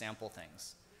APMs sample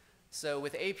things. So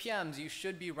with APMs, you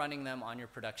should be running them on your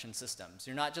production systems.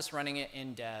 You're not just running it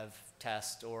in dev,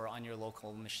 test, or on your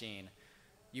local machine.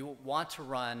 You want to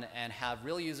run and have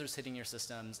real users hitting your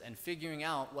systems and figuring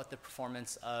out what the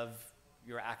performance of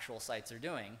your actual sites are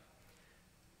doing.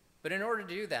 But in order to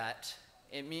do that,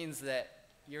 it means that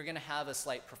you're going to have a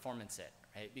slight performance hit,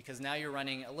 right? Because now you're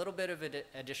running a little bit of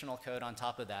additional code on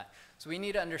top of that. So we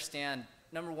need to understand,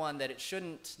 number one, that it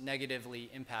shouldn't negatively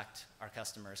impact our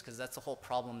customers, because that's the whole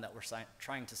problem that we're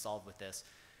trying to solve with this.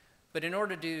 But in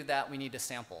order to do that, we need to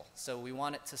sample. So we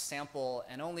want it to sample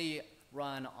and only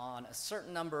run on a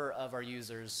certain number of our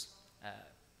users'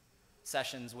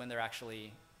 sessions when they're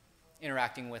actually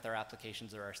interacting with our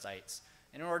applications or our sites.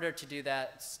 In order to do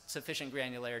that, sufficient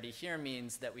granularity here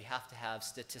means that we have to have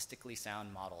statistically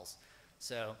sound models.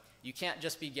 So you can't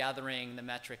just be gathering the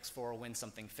metrics for when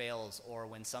something fails or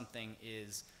when something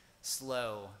is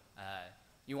slow.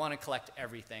 You want to collect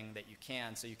everything that you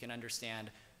can so you can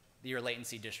understand your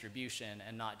latency distribution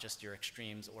and not just your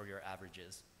extremes or your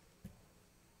averages.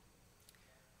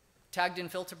 Tagged in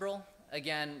filterable,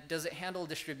 again, does it handle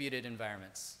distributed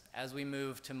environments? As we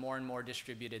move to more and more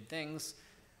distributed things,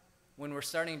 when we're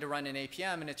starting to run an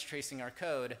APM and it's tracing our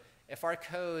code, if our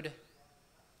code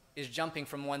is jumping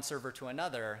from one server to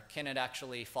another, can it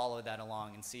actually follow that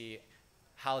along and see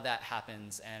how that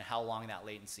happens and how long that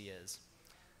latency is?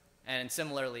 And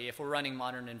similarly, if we're running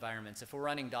modern environments, if we're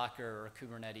running Docker or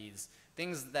Kubernetes,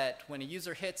 things that when a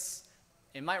user hits,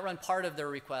 it might run part of their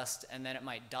request and then it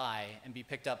might die and be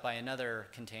picked up by another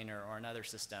container or another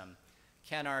system.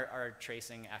 Can our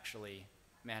tracing actually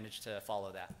manage to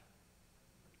follow that?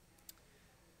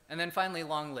 And then finally,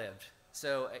 long-lived.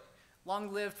 So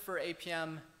long-lived for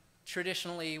APM,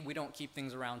 traditionally, we don't keep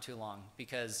things around too long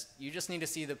because you just need to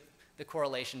see the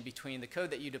correlation between the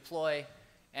code that you deploy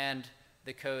and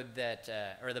the code that,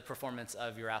 or the performance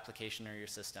of your application or your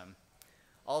system.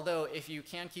 Although if you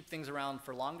can keep things around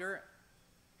for longer,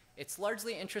 it's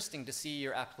largely interesting to see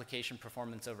your application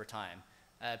performance over time.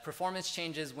 Performance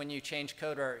changes when you change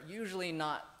code are usually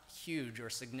not huge or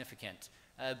significant,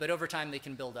 but over time they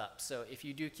can build up. So if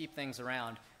you do keep things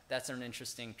around, that's an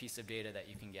interesting piece of data that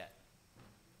you can get.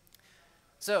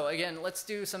 So again, let's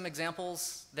do some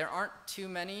examples. There aren't too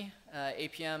many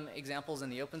APM examples in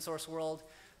the open source world.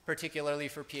 particularly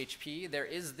for PHP, there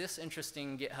is this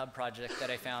interesting GitHub project that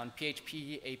I found,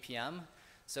 PHP APM.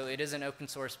 So it is an open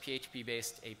source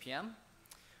PHP-based APM.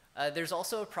 There's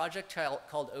also a project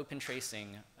called Open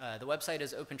Tracing. The website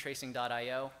is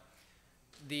opentracing.io.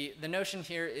 The notion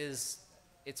here is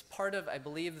it's part of, I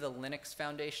believe, the Linux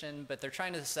Foundation, but they're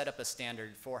trying to set up a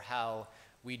standard for how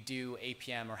we do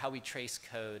APM or how we trace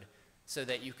code so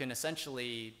that you can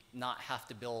essentially not have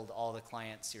to build all the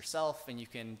clients yourself and you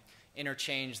can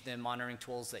interchange the monitoring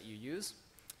tools that you use.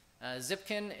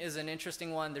 Zipkin is an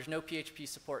interesting one. There's no PHP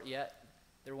support yet.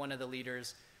 They're one of the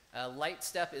leaders.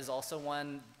 Lightstep is also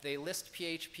one. They list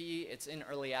PHP. It's in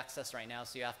early access right now,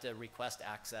 so you have to request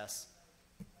access.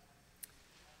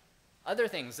 Other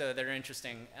things, though, that are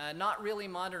interesting, not really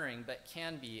monitoring, but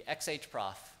can be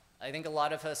XHProf. I think a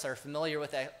lot of us are familiar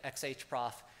with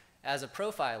XHProf as a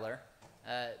profiler,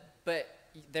 but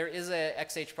there is a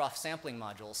XHProf sampling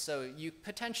module. So you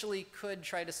potentially could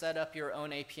try to set up your own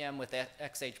APM with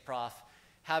XHProf,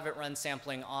 have it run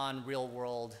sampling on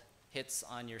real-world hits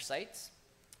on your sites.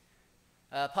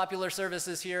 Popular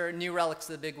services here, New Relic's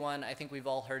the big one. I think we've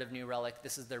all heard of New Relic.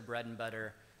 This is their bread and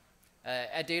butter.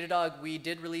 At Datadog, we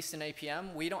did release an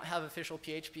APM. We don't have official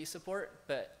PHP support,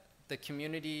 but the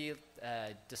community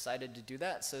decided to do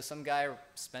that. So some guy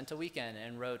spent a weekend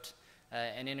and wrote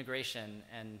an integration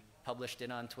and published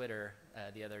it on Twitter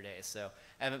the other day. So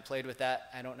I haven't played with that.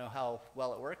 I don't know how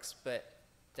well it works, but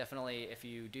definitely if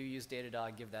you do use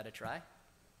Datadog, give that a try.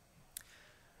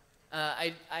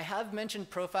 I have mentioned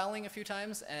profiling a few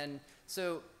times, and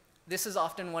so this is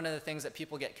often one of the things that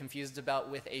people get confused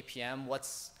about with APM.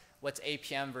 What's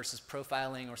APM versus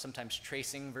profiling, or sometimes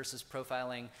tracing versus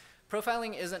profiling?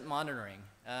 Profiling isn't monitoring.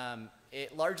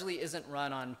 It largely isn't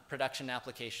run on production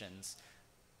applications.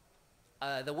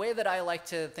 The way that I like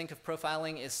to think of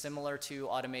profiling is similar to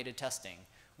automated testing.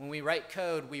 When we write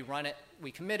code, we run it,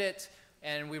 we commit it,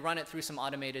 and we run it through some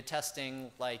automated testing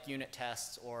like unit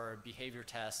tests or behavior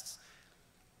tests.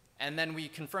 And then we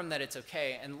confirm that it's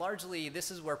okay. And largely, this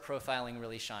is where profiling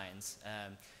really shines.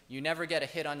 You never get a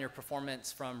hit on your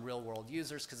performance from real-world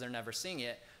users because they're never seeing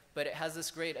it. But it has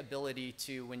this great ability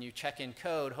to, when you check in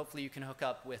code, hopefully you can hook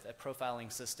up with a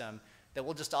profiling system that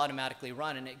will just automatically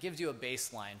run. And it gives you a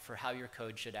baseline for how your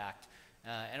code should act.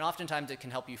 And oftentimes, it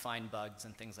can help you find bugs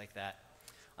and things like that.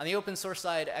 On the open source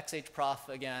side, XHProf,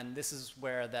 again, this is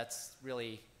where that's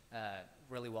really,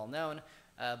 really well known.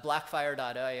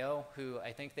 Blackfire.io, who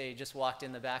I think they just walked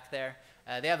in the back there.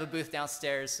 They have a booth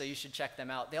downstairs, so you should check them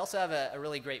out. They also have a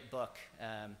really great book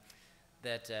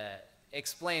that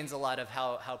explains a lot of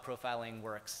how profiling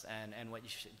works and what you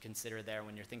should consider there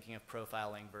when you're thinking of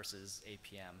profiling versus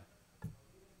APM.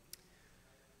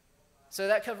 So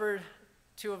that covered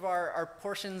two of our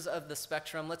portions of the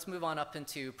spectrum. Let's move on up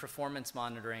into performance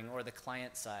monitoring, or the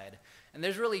client side. And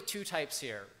there's really two types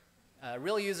here,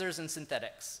 real users and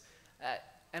synthetics.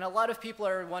 And a lot of people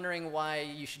are wondering why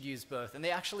you should use both. And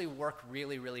they actually work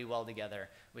really, really well together,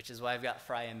 which is why I've got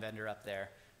Fry and Bender up there.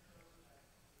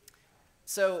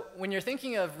 So when you're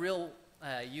thinking of real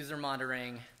user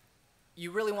monitoring,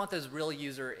 you really want those real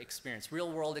user experience,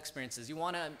 real world experiences. You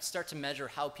want to start to measure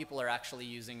how people are actually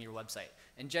using your website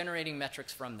and generating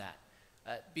metrics from that.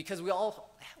 Because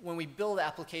when we build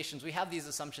applications, we have these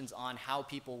assumptions on how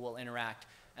people will interact.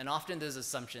 And often those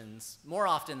assumptions, more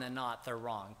often than not, they're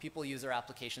wrong. People use their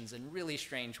applications in really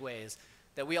strange ways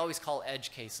that we always call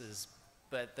edge cases,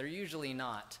 but they're usually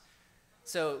not.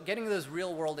 So getting those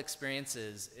real world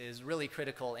experiences is really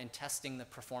critical in testing the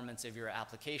performance of your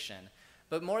application.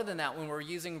 But more than that, when we're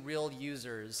using real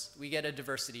users, we get a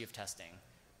diversity of testing.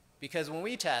 Because when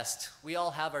we test, we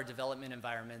all have our development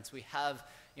environments. We have,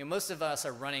 most of us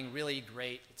are running really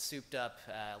great, souped up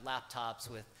laptops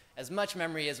with as much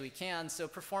memory as we can, so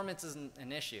performance isn't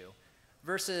an issue.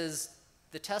 Versus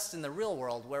the test in the real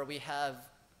world where we have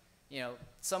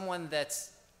someone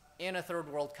that's in a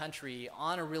third world country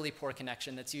on a really poor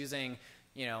connection that's using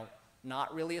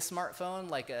not really a smartphone,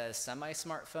 like a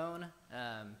semi-smartphone.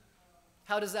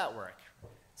 How does that work?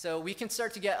 So we can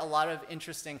start to get a lot of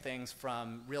interesting things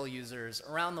from real users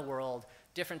around the world,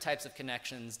 different types of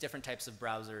connections, different types of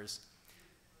browsers.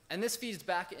 And this feeds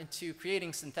back into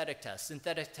creating synthetic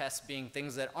tests being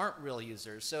things that aren't real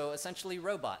users. So essentially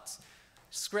robots,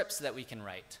 scripts that we can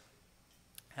write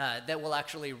that will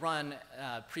actually run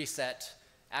preset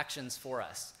actions for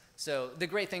us. So the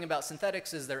great thing about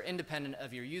synthetics is they're independent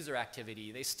of your user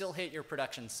activity. They still hit your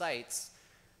production sites,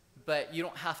 but you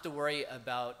don't have to worry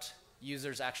about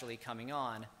users actually coming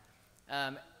on.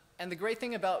 And the great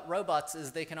thing about robots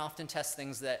is they can often test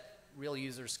things that real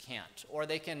users can't, or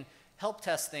they can help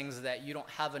test things that you don't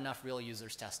have enough real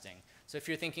users testing. So if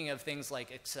you're thinking of things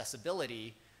like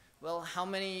accessibility, Well, how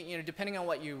many, depending on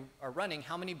what you are running,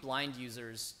 how many blind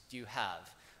users do you have?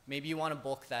 Maybe you want to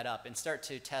bulk that up and start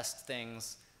to test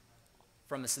things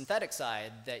from a synthetic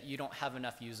side that you don't have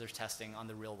enough users testing on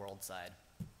the real world side.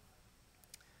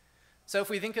 So if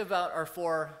we think about our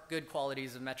 4 good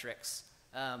qualities of metrics,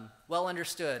 well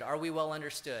understood, are we well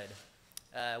understood?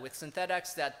 With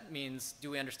synthetics, that means do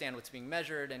we understand what's being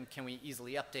measured and can we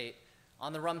easily update?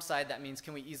 On the RUM side, that means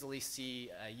can we easily see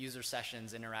user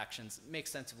sessions, interactions, make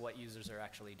sense of what users are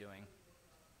actually doing.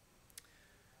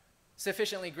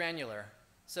 Sufficiently granular.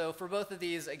 So for both of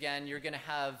these, again, you're going to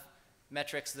have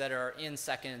metrics that are in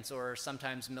seconds or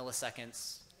sometimes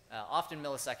milliseconds, often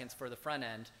milliseconds for the front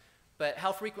end. But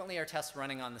how frequently are tests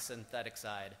running on the synthetic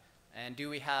side? And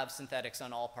do we have synthetics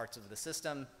on all parts of the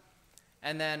system?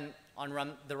 And then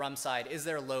on the RUM side, is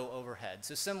there low overhead?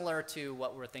 So similar to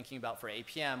what we're thinking about for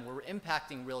APM, we're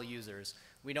impacting real users.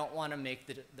 We don't want to make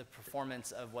the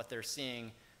performance of what they're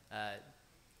seeing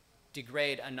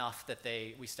degrade enough that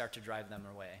we start to drive them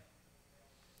away.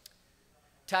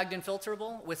 Tagged and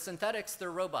filterable. With synthetics, they're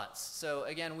robots. So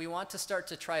again, we want to start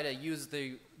to try to use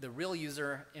the real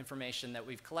user information that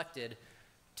we've collected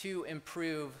to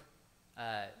improve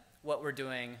what we're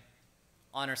doing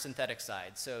on our synthetic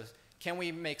side. So can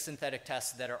we make synthetic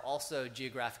tests that are also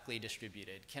geographically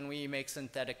distributed? Can we make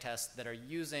synthetic tests that are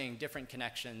using different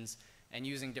connections and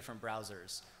using different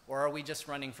browsers? Or are we just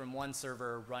running from one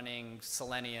server running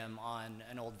Selenium on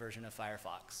an old version of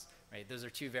Firefox? Right? Those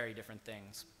are 2 very different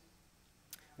things.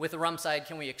 With the RUM side,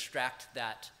 can we extract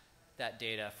that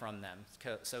data from them?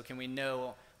 So can we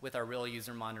know with our real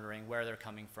user monitoring where they're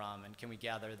coming from, and can we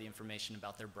gather the information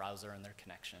about their browser and their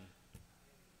connection?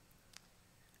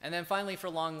 And then finally, for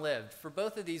long-lived, for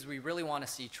both of these, we really want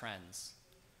to see trends.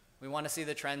 We want to see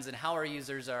the trends in how our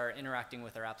users are interacting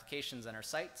with our applications and our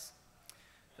sites.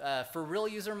 For real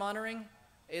user monitoring,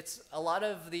 a lot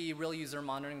of the real user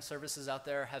monitoring services out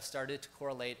there have started to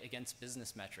correlate against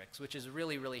business metrics, which is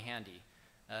really, really handy.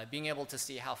 Being able to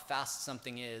see how fast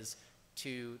something is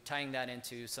to tying that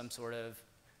into some sort of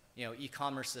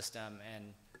e-commerce system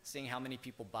and seeing how many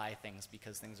people buy things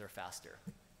because things are faster.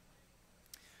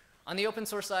 On the open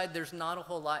source side, there's not a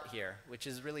whole lot here, which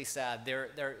is really sad.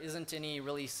 There isn't any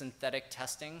really synthetic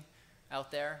testing out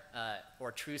there,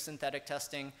 or true synthetic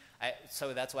testing.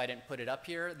 So that's why I didn't put it up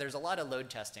here. There's a lot of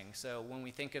load testing. So when we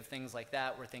think of things like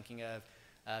that, we're thinking of,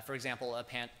 for example,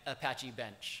 Apache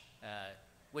Bench,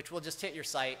 which will just hit your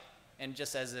site and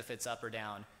just as if it's up or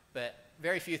down. But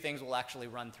very few things will actually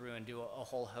run through and do a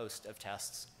whole host of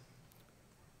tests.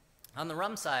 On the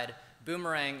RUM side,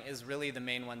 Boomerang is really the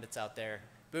main one that's out there.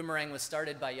 Boomerang was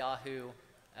started by Yahoo.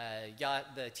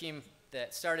 The team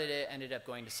that started it ended up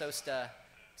going to Sosta,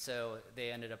 so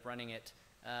they ended up running it.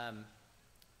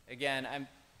 Again, I'm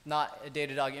not a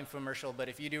Datadog infomercial, but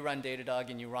if you do run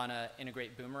Datadog and you want to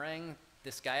integrate Boomerang,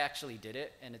 this guy actually did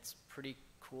it, and it's pretty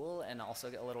cool and also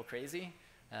a little crazy.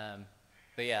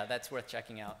 But yeah, that's worth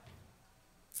checking out.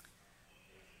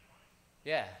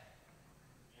 Yeah.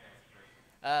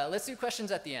 Let's do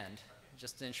questions at the end,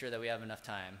 just to ensure that we have enough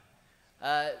time.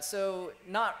 So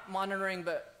not monitoring,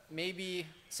 but maybe,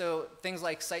 so things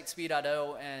like site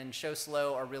speed.o and show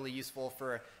slow are really useful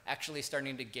for actually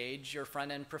starting to gauge your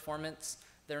front-end performance.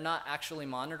 They're not actually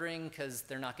monitoring because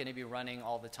they're not going to be running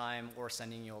all the time or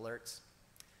sending you alerts.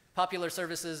 Popular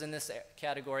services in this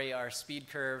category are speed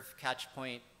curve,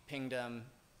 catchpoint, pingdom.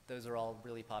 Those are all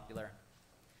really popular.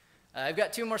 I've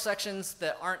got 2 more sections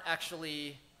that aren't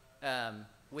actually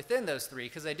within those 3,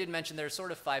 because I did mention there's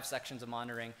sort of 5 sections of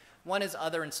monitoring. One is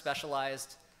other and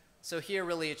specialized. So here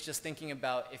really it's just thinking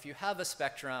about if you have a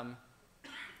spectrum,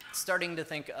 starting to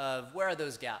think of where are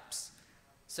those gaps.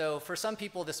 So for some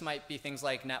people this might be things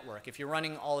like network. If you're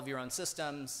running all of your own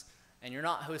systems and you're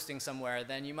not hosting somewhere,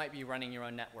 then you might be running your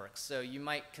own networks. So you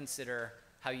might consider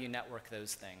how you network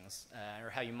those things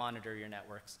or how you monitor your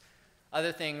networks.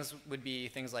 Other things would be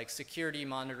things like security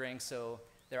monitoring. So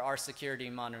there are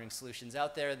security monitoring solutions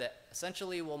out there that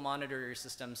essentially will monitor your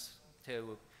systems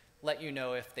to let you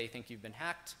know if they think you've been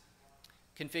hacked.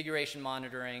 Configuration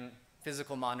monitoring,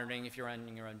 physical monitoring if you're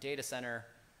running your own data center.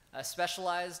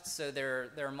 Specialized, so there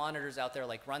are monitors out there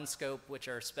like RunScope, which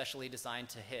are specially designed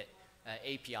to hit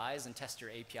APIs and test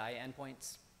your API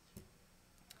endpoints.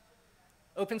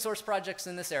 Open source projects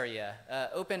in this area.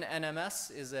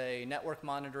 OpenNMS is a network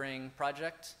monitoring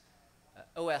project.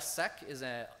 OSSec is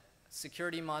a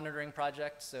security monitoring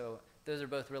project, so those are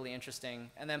both really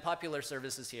interesting. And then popular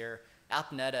services here.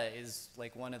 AppNeta is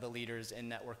like one of the leaders in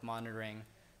network monitoring.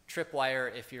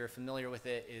 Tripwire, if you're familiar with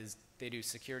it, they do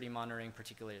security monitoring,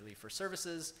 particularly for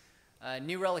services.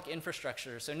 New Relic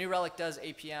infrastructure. So New Relic does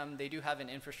APM. They do have an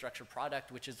infrastructure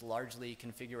product, which is largely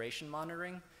configuration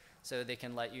monitoring. So they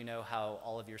can let you know how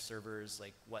all of your servers,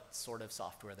 like what sort of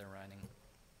software they're running.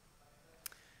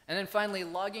 And then finally,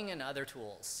 logging and other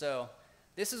tools. So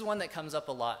this is one that comes up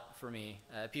a lot for me.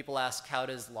 People ask, how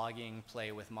does logging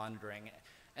play with monitoring?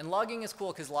 And logging is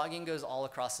cool because logging goes all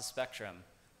across the spectrum.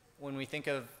 When we think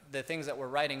of the things that we're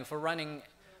writing, if we're writing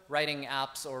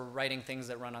apps or writing things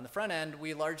that run on the front end,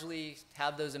 we largely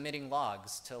have those emitting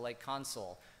logs to like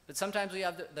console. But sometimes we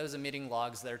have those emitting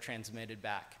logs that are transmitted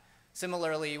back.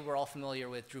 Similarly, we're all familiar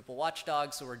with Drupal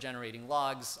Watchdog, so we're generating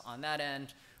logs on that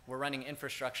end. We're running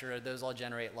infrastructure, those all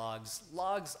generate logs.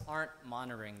 Logs aren't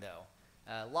monitoring though.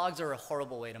 Logs are a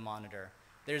horrible way to monitor.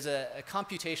 There's a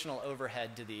computational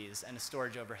overhead to these and a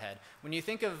storage overhead. When you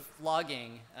think of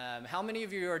logging, how many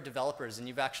of you are developers and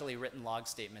you've actually written log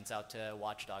statements out to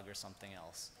Watchdog or something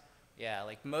else? Yeah,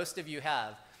 like most of you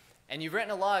have. And you've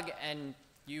written a log and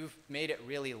you've made it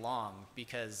really long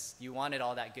because you wanted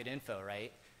all that good info,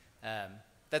 right?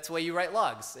 That's the way you write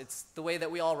logs. It's the way that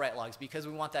we all write logs because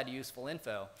we want that useful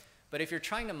info. But if you're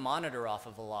trying to monitor off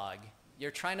of a log,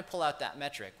 you're trying to pull out that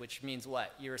metric, which means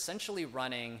what? You're essentially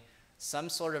running some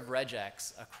sort of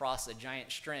regex across a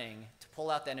giant string to pull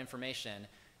out that information,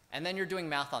 and then you're doing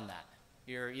math on that.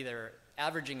 You're either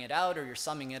averaging it out or you're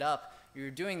summing it up. You're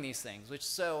doing these things,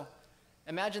 so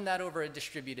imagine that over a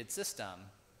distributed system.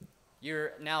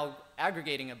 You're now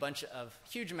aggregating a bunch of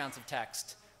huge amounts of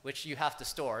text, which you have to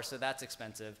store, so that's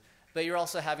expensive, but you're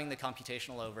also having the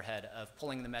computational overhead of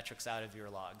pulling the metrics out of your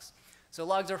logs. So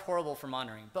logs are horrible for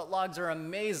monitoring, but logs are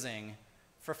amazing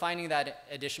for finding that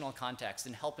additional context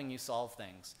and helping you solve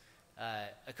things.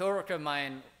 A coworker of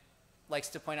mine likes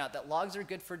to point out that logs are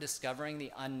good for discovering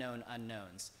the unknown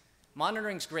unknowns.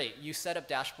 Monitoring's great. You set up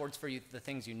dashboards for the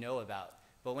things you know about,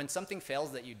 but when something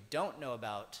fails that you don't know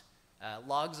about,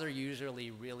 logs are usually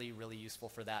really, really useful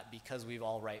for that because we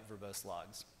all write verbose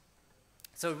logs.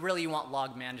 So really you want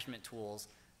log management tools,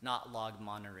 not log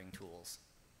monitoring tools.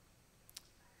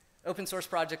 Open source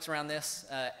projects around this,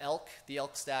 Elk, the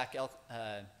Elk stack,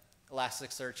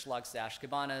 Elasticsearch, Logstash,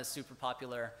 Kibana is super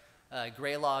popular.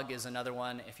 Graylog is another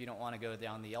one if you don't want to go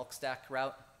down the Elk stack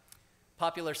route.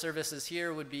 Popular services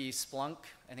here would be Splunk.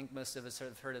 I think most of us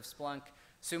have heard of Splunk.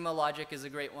 Sumo Logic is a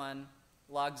great one.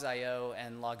 Logs.io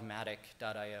and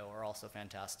Logmatic.io are also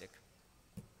fantastic.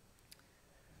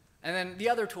 And then the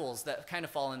other tools that kind of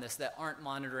fall in this that aren't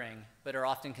monitoring but are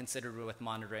often considered with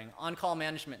monitoring, on-call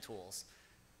management tools.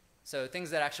 So things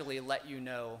that actually let you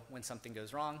know when something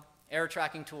goes wrong. Error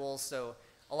tracking tools, so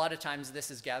a lot of times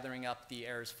this is gathering up the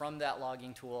errors from that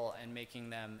logging tool and making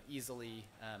them easily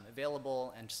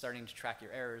available and starting to track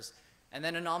your errors. And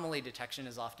then anomaly detection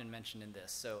is often mentioned in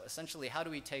this. So essentially, how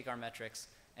do we take our metrics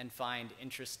and find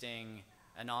interesting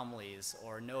anomalies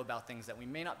or know about things that we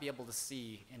may not be able to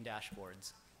see in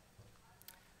dashboards?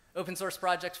 Open source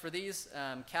projects for these,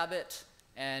 Cabot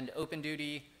and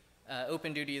OpenDuty.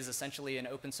 OpenDuty is essentially an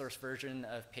open source version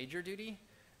of PagerDuty.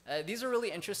 These are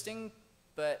really interesting,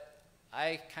 but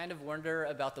I kind of wonder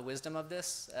about the wisdom of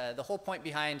this. The whole point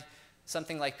behind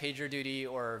something like PagerDuty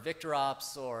or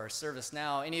VictorOps or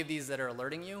ServiceNow, any of these that are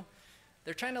alerting you,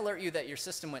 they're trying to alert you that your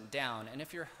system went down. And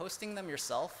if you're hosting them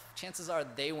yourself, chances are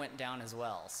they went down as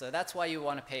well. So that's why you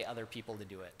want to pay other people to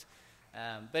do it.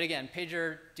 But again,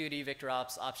 PagerDuty,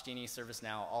 VictorOps, Opsgenie,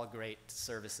 ServiceNow, all great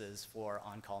services for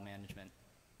on-call management.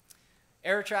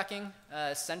 Error tracking,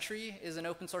 Sentry is an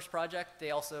open source project.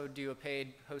 They also do a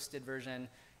paid hosted version.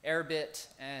 Airbit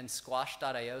and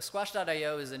Squash.io.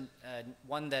 Squash.io is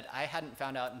one that I hadn't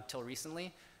found out until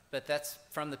recently, but that's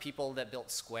from the people that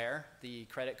built Square, the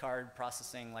credit card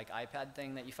processing like iPad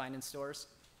thing that you find in stores.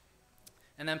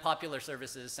 And then popular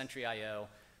services, Sentry.io,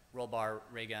 Rollbar,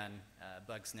 Raygun,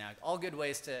 Bugsnag, all good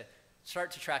ways to start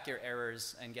to track your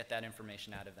errors and get that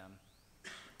information out of them.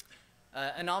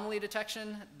 Anomaly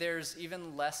detection, there's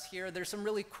even less here. There's some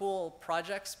really cool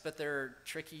projects, but they're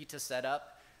tricky to set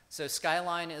up. So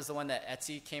Skyline is the one that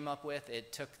Etsy came up with.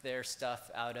 It took their stuff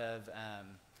out of,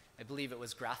 I believe it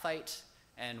was graphite,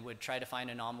 and would try to find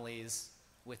anomalies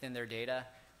within their data.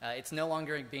 It's no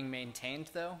longer being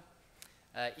maintained, though.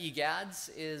 eGads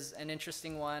is an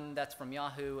interesting one. That's from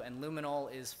Yahoo, and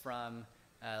Luminal is from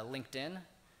LinkedIn.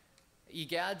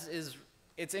 eGads is,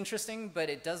 it's interesting, but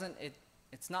it doesn't,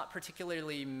 it's not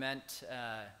particularly meant,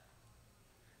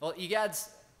 well, eGads,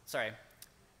 sorry,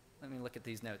 let me look at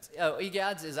these notes. Oh,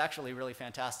 eGads is actually really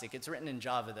fantastic. It's written in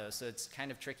Java, though, so it's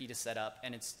kind of tricky to set up,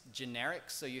 and it's generic,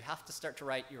 so you have to start to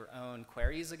write your own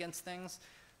queries against things.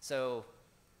 So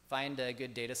find a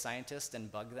good data scientist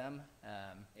and bug them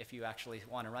if you actually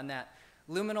want to run that.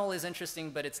 Luminal is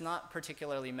interesting, but it's not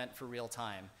particularly meant for real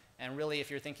time. And really, if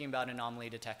you're thinking about anomaly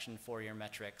detection for your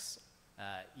metrics,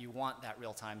 you want that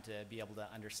real time to be able to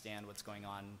understand what's going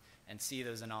on and see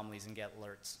those anomalies and get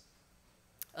alerts.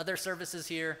 Other services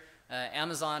here,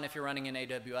 Amazon, if you're running in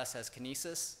AWS, has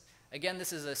Kinesis. Again,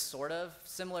 this is a sort of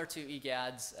similar to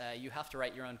eGads. You have to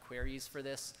write your own queries for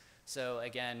this. So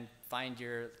again, find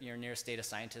your nearest data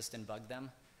scientist and bug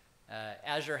them.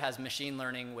 Azure has machine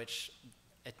learning, which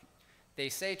they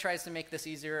say tries to make this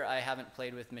easier. I haven't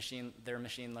played with their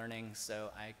machine learning, so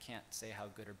I can't say how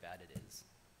good or bad it is.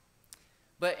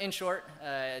 But in short,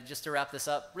 just to wrap this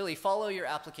up, really follow your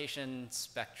application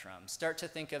spectrum. Start to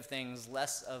think of things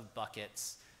less of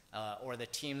buckets or the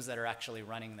teams that are actually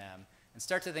running them, and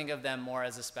start to think of them more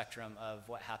as a spectrum of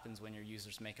what happens when your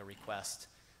users make a request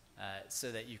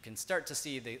so that you can start to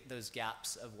see those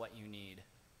gaps of what you need.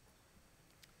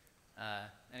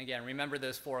 And again, remember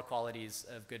those 4 qualities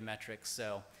of good metrics.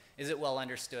 So is it well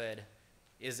understood?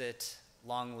 Is it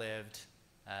long-lived?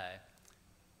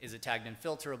 Is it tagged and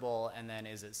filterable? And then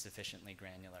is it sufficiently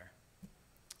granular?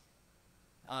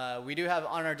 We do have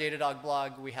on our Datadog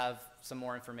blog, we have some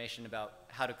more information about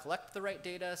how to collect the right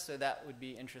data. So that would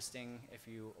be interesting if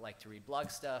you like to read blog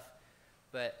stuff.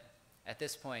 But at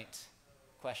this point,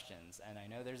 questions, and I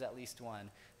know there's at least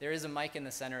one. There is a mic in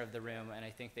the center of the room, and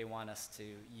I think they want us to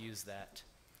use that.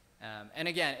 And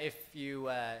again, if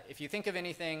you think of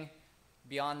anything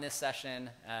beyond this session,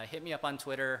 hit me up on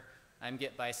Twitter. I'm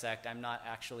GetBisect. I'm not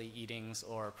actually Eatings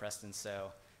or Preston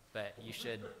So, but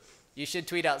you should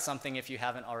tweet out something if you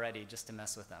haven't already, just to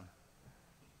mess with them.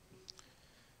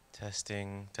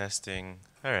 Testing, testing.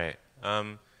 All right.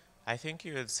 I think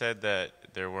you had said that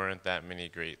there weren't that many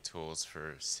great tools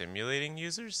for simulating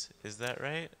users. Is that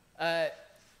right?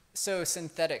 So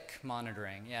synthetic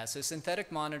monitoring, yeah. So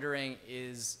synthetic monitoring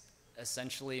is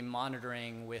essentially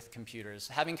monitoring with computers.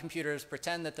 Having computers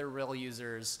pretend that they're real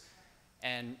users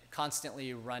and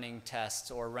constantly running tests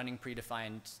or running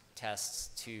predefined tests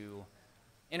to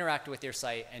interact with your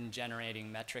site and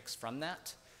generating metrics from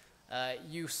that.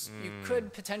 You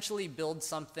could potentially build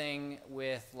something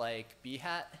with like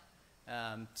Behat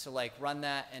to like run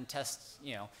that and test,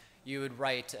 you would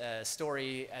write a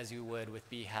story as you would with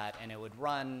Behat and it would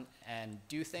run and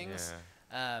do things.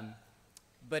 Yeah.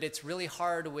 But it's really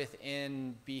hard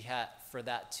within Behat for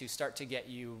that to start to get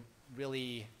you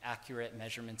really accurate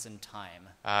measurements in time.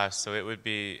 So it would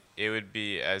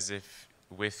be as if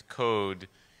with code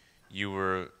you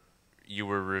were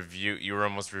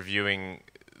almost reviewing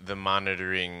the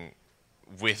monitoring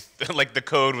with like the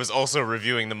code was also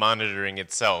reviewing the monitoring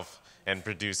itself and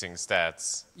producing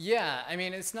stats. Yeah, I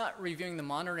mean it's not reviewing the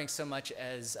monitoring so much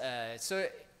as so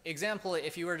example,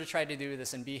 if you were to try to do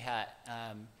this in Behat,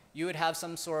 you would have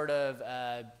some sort of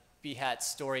Behat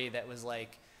story that was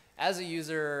like, as a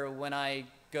user, when I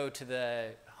go to the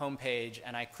home page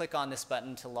and I click on this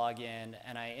button to log in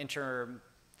and I enter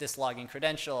this login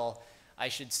credential, I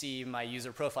should see my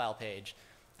user profile page.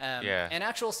 An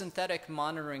actual synthetic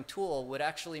monitoring tool would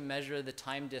actually measure the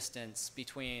time distance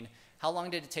between how long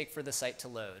did it take for the site to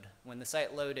load. When the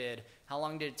site loaded, how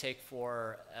long did it take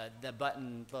for the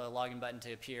login button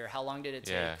to appear? How long did it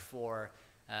take for,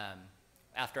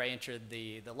 after I entered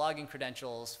the login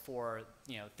credentials, for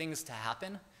things to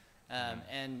happen?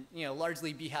 And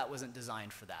largely Behat wasn't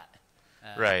designed for that.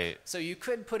 Right. So you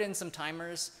could put in some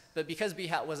timers, but because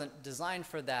Behat wasn't designed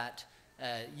for that,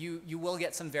 you will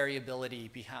get some variability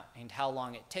behind how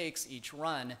long it takes each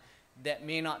run that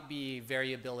may not be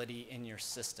variability in your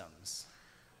systems.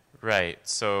 Right.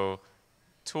 So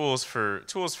tools for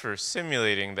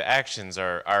simulating the actions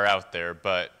are out there,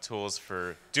 but tools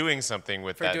for doing something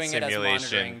with that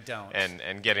simulation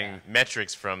and getting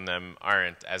metrics from them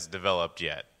aren't as developed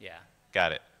yet. Yeah.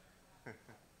 Got it.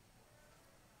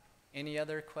 Any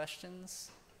other questions?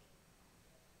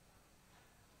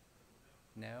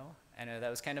 No? I know that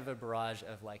was kind of a barrage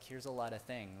of like, here's a lot of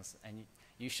things, and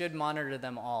you should monitor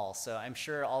them all. So I'm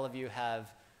sure all of you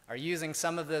are using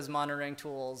some of those monitoring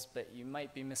tools, but you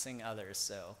might be missing others.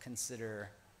 So consider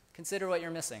what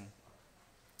you're missing.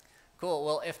 Cool.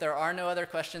 Well, if there are no other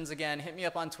questions, again, hit me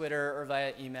up on Twitter or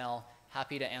via email.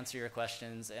 Happy to answer your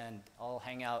questions, and I'll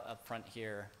hang out up front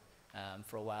here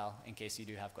for a while in case you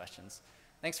do have questions.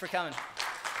 Thanks for coming.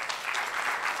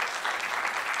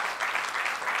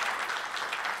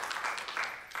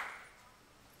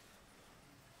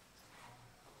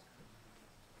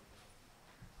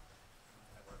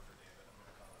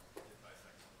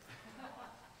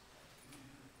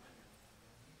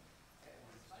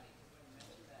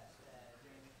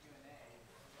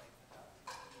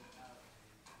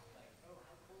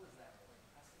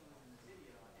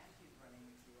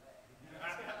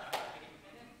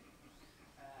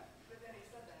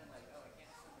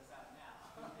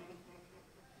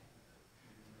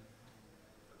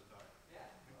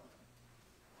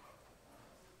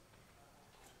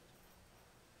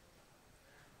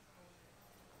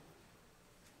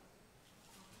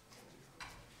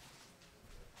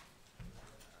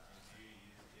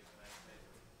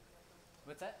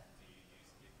 What's that? Do you use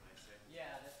git myself?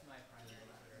 Yeah, that's my primary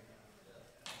library.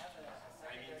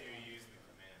 I mean, do you use the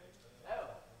command? Oh,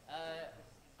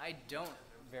 I don't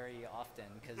very often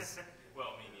because.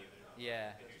 Well, me neither.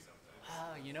 Yeah. I do sometimes.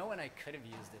 Oh, you know when I could have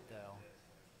used it though?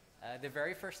 The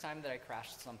very first time that I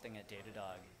crashed something at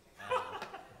Datadog.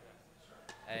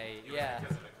 Yeah.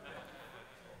 Because of the command.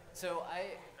 So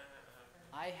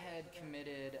I had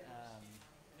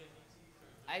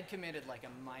committed like a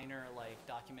minor like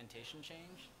documentation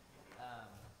change,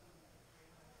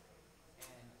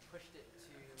 and pushed it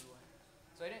to.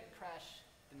 So I didn't crash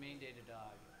the main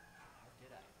Datadog, or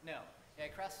did I? No, yeah,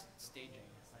 I crashed staging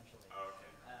essentially. Oh, okay.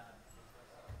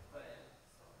 But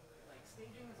like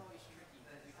staging is always tricky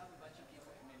because you have a bunch of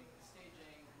people committing to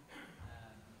staging,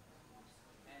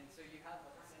 and so you have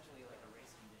essentially like a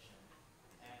race condition.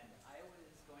 And I was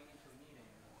going into a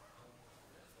meeting,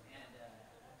 and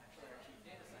actually our chief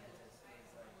data scientist was like,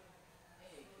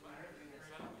 "Hey, can you do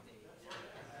this update?" And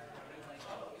I was like,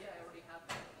 "Oh yeah, I already have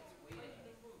that. It's waiting,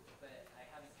 but I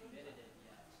haven't committed it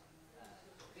yet."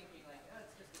 Thinking like, "Oh,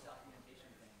 it's just a documentation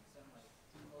thing." So I'm like,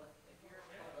 "Well, if you're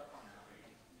held up on that, like,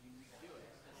 you do it.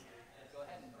 Just go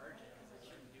ahead and merge it because it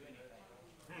shouldn't do anything."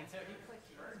 And so he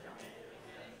clicked merge on it,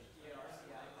 and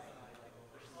RCI finally like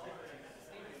pushes it to the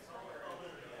staging server,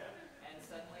 and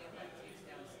suddenly it like takes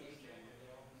down staging.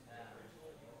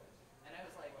 And I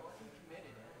was like, well, he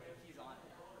committed it, like, he's on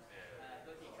it.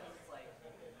 But because it's like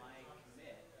my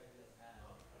commit,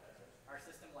 our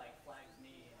system like flags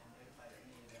me and notifies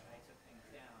me that I took things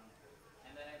down.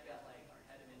 And then I've got like our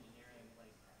head of engineering like,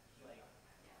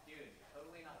 dude,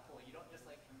 totally not cool. You don't just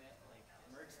like commit, like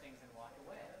merge things and walk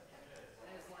away. And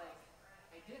I was like,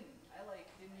 I didn't. I like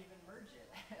didn't even merge it.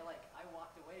 I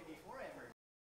walked away before I merged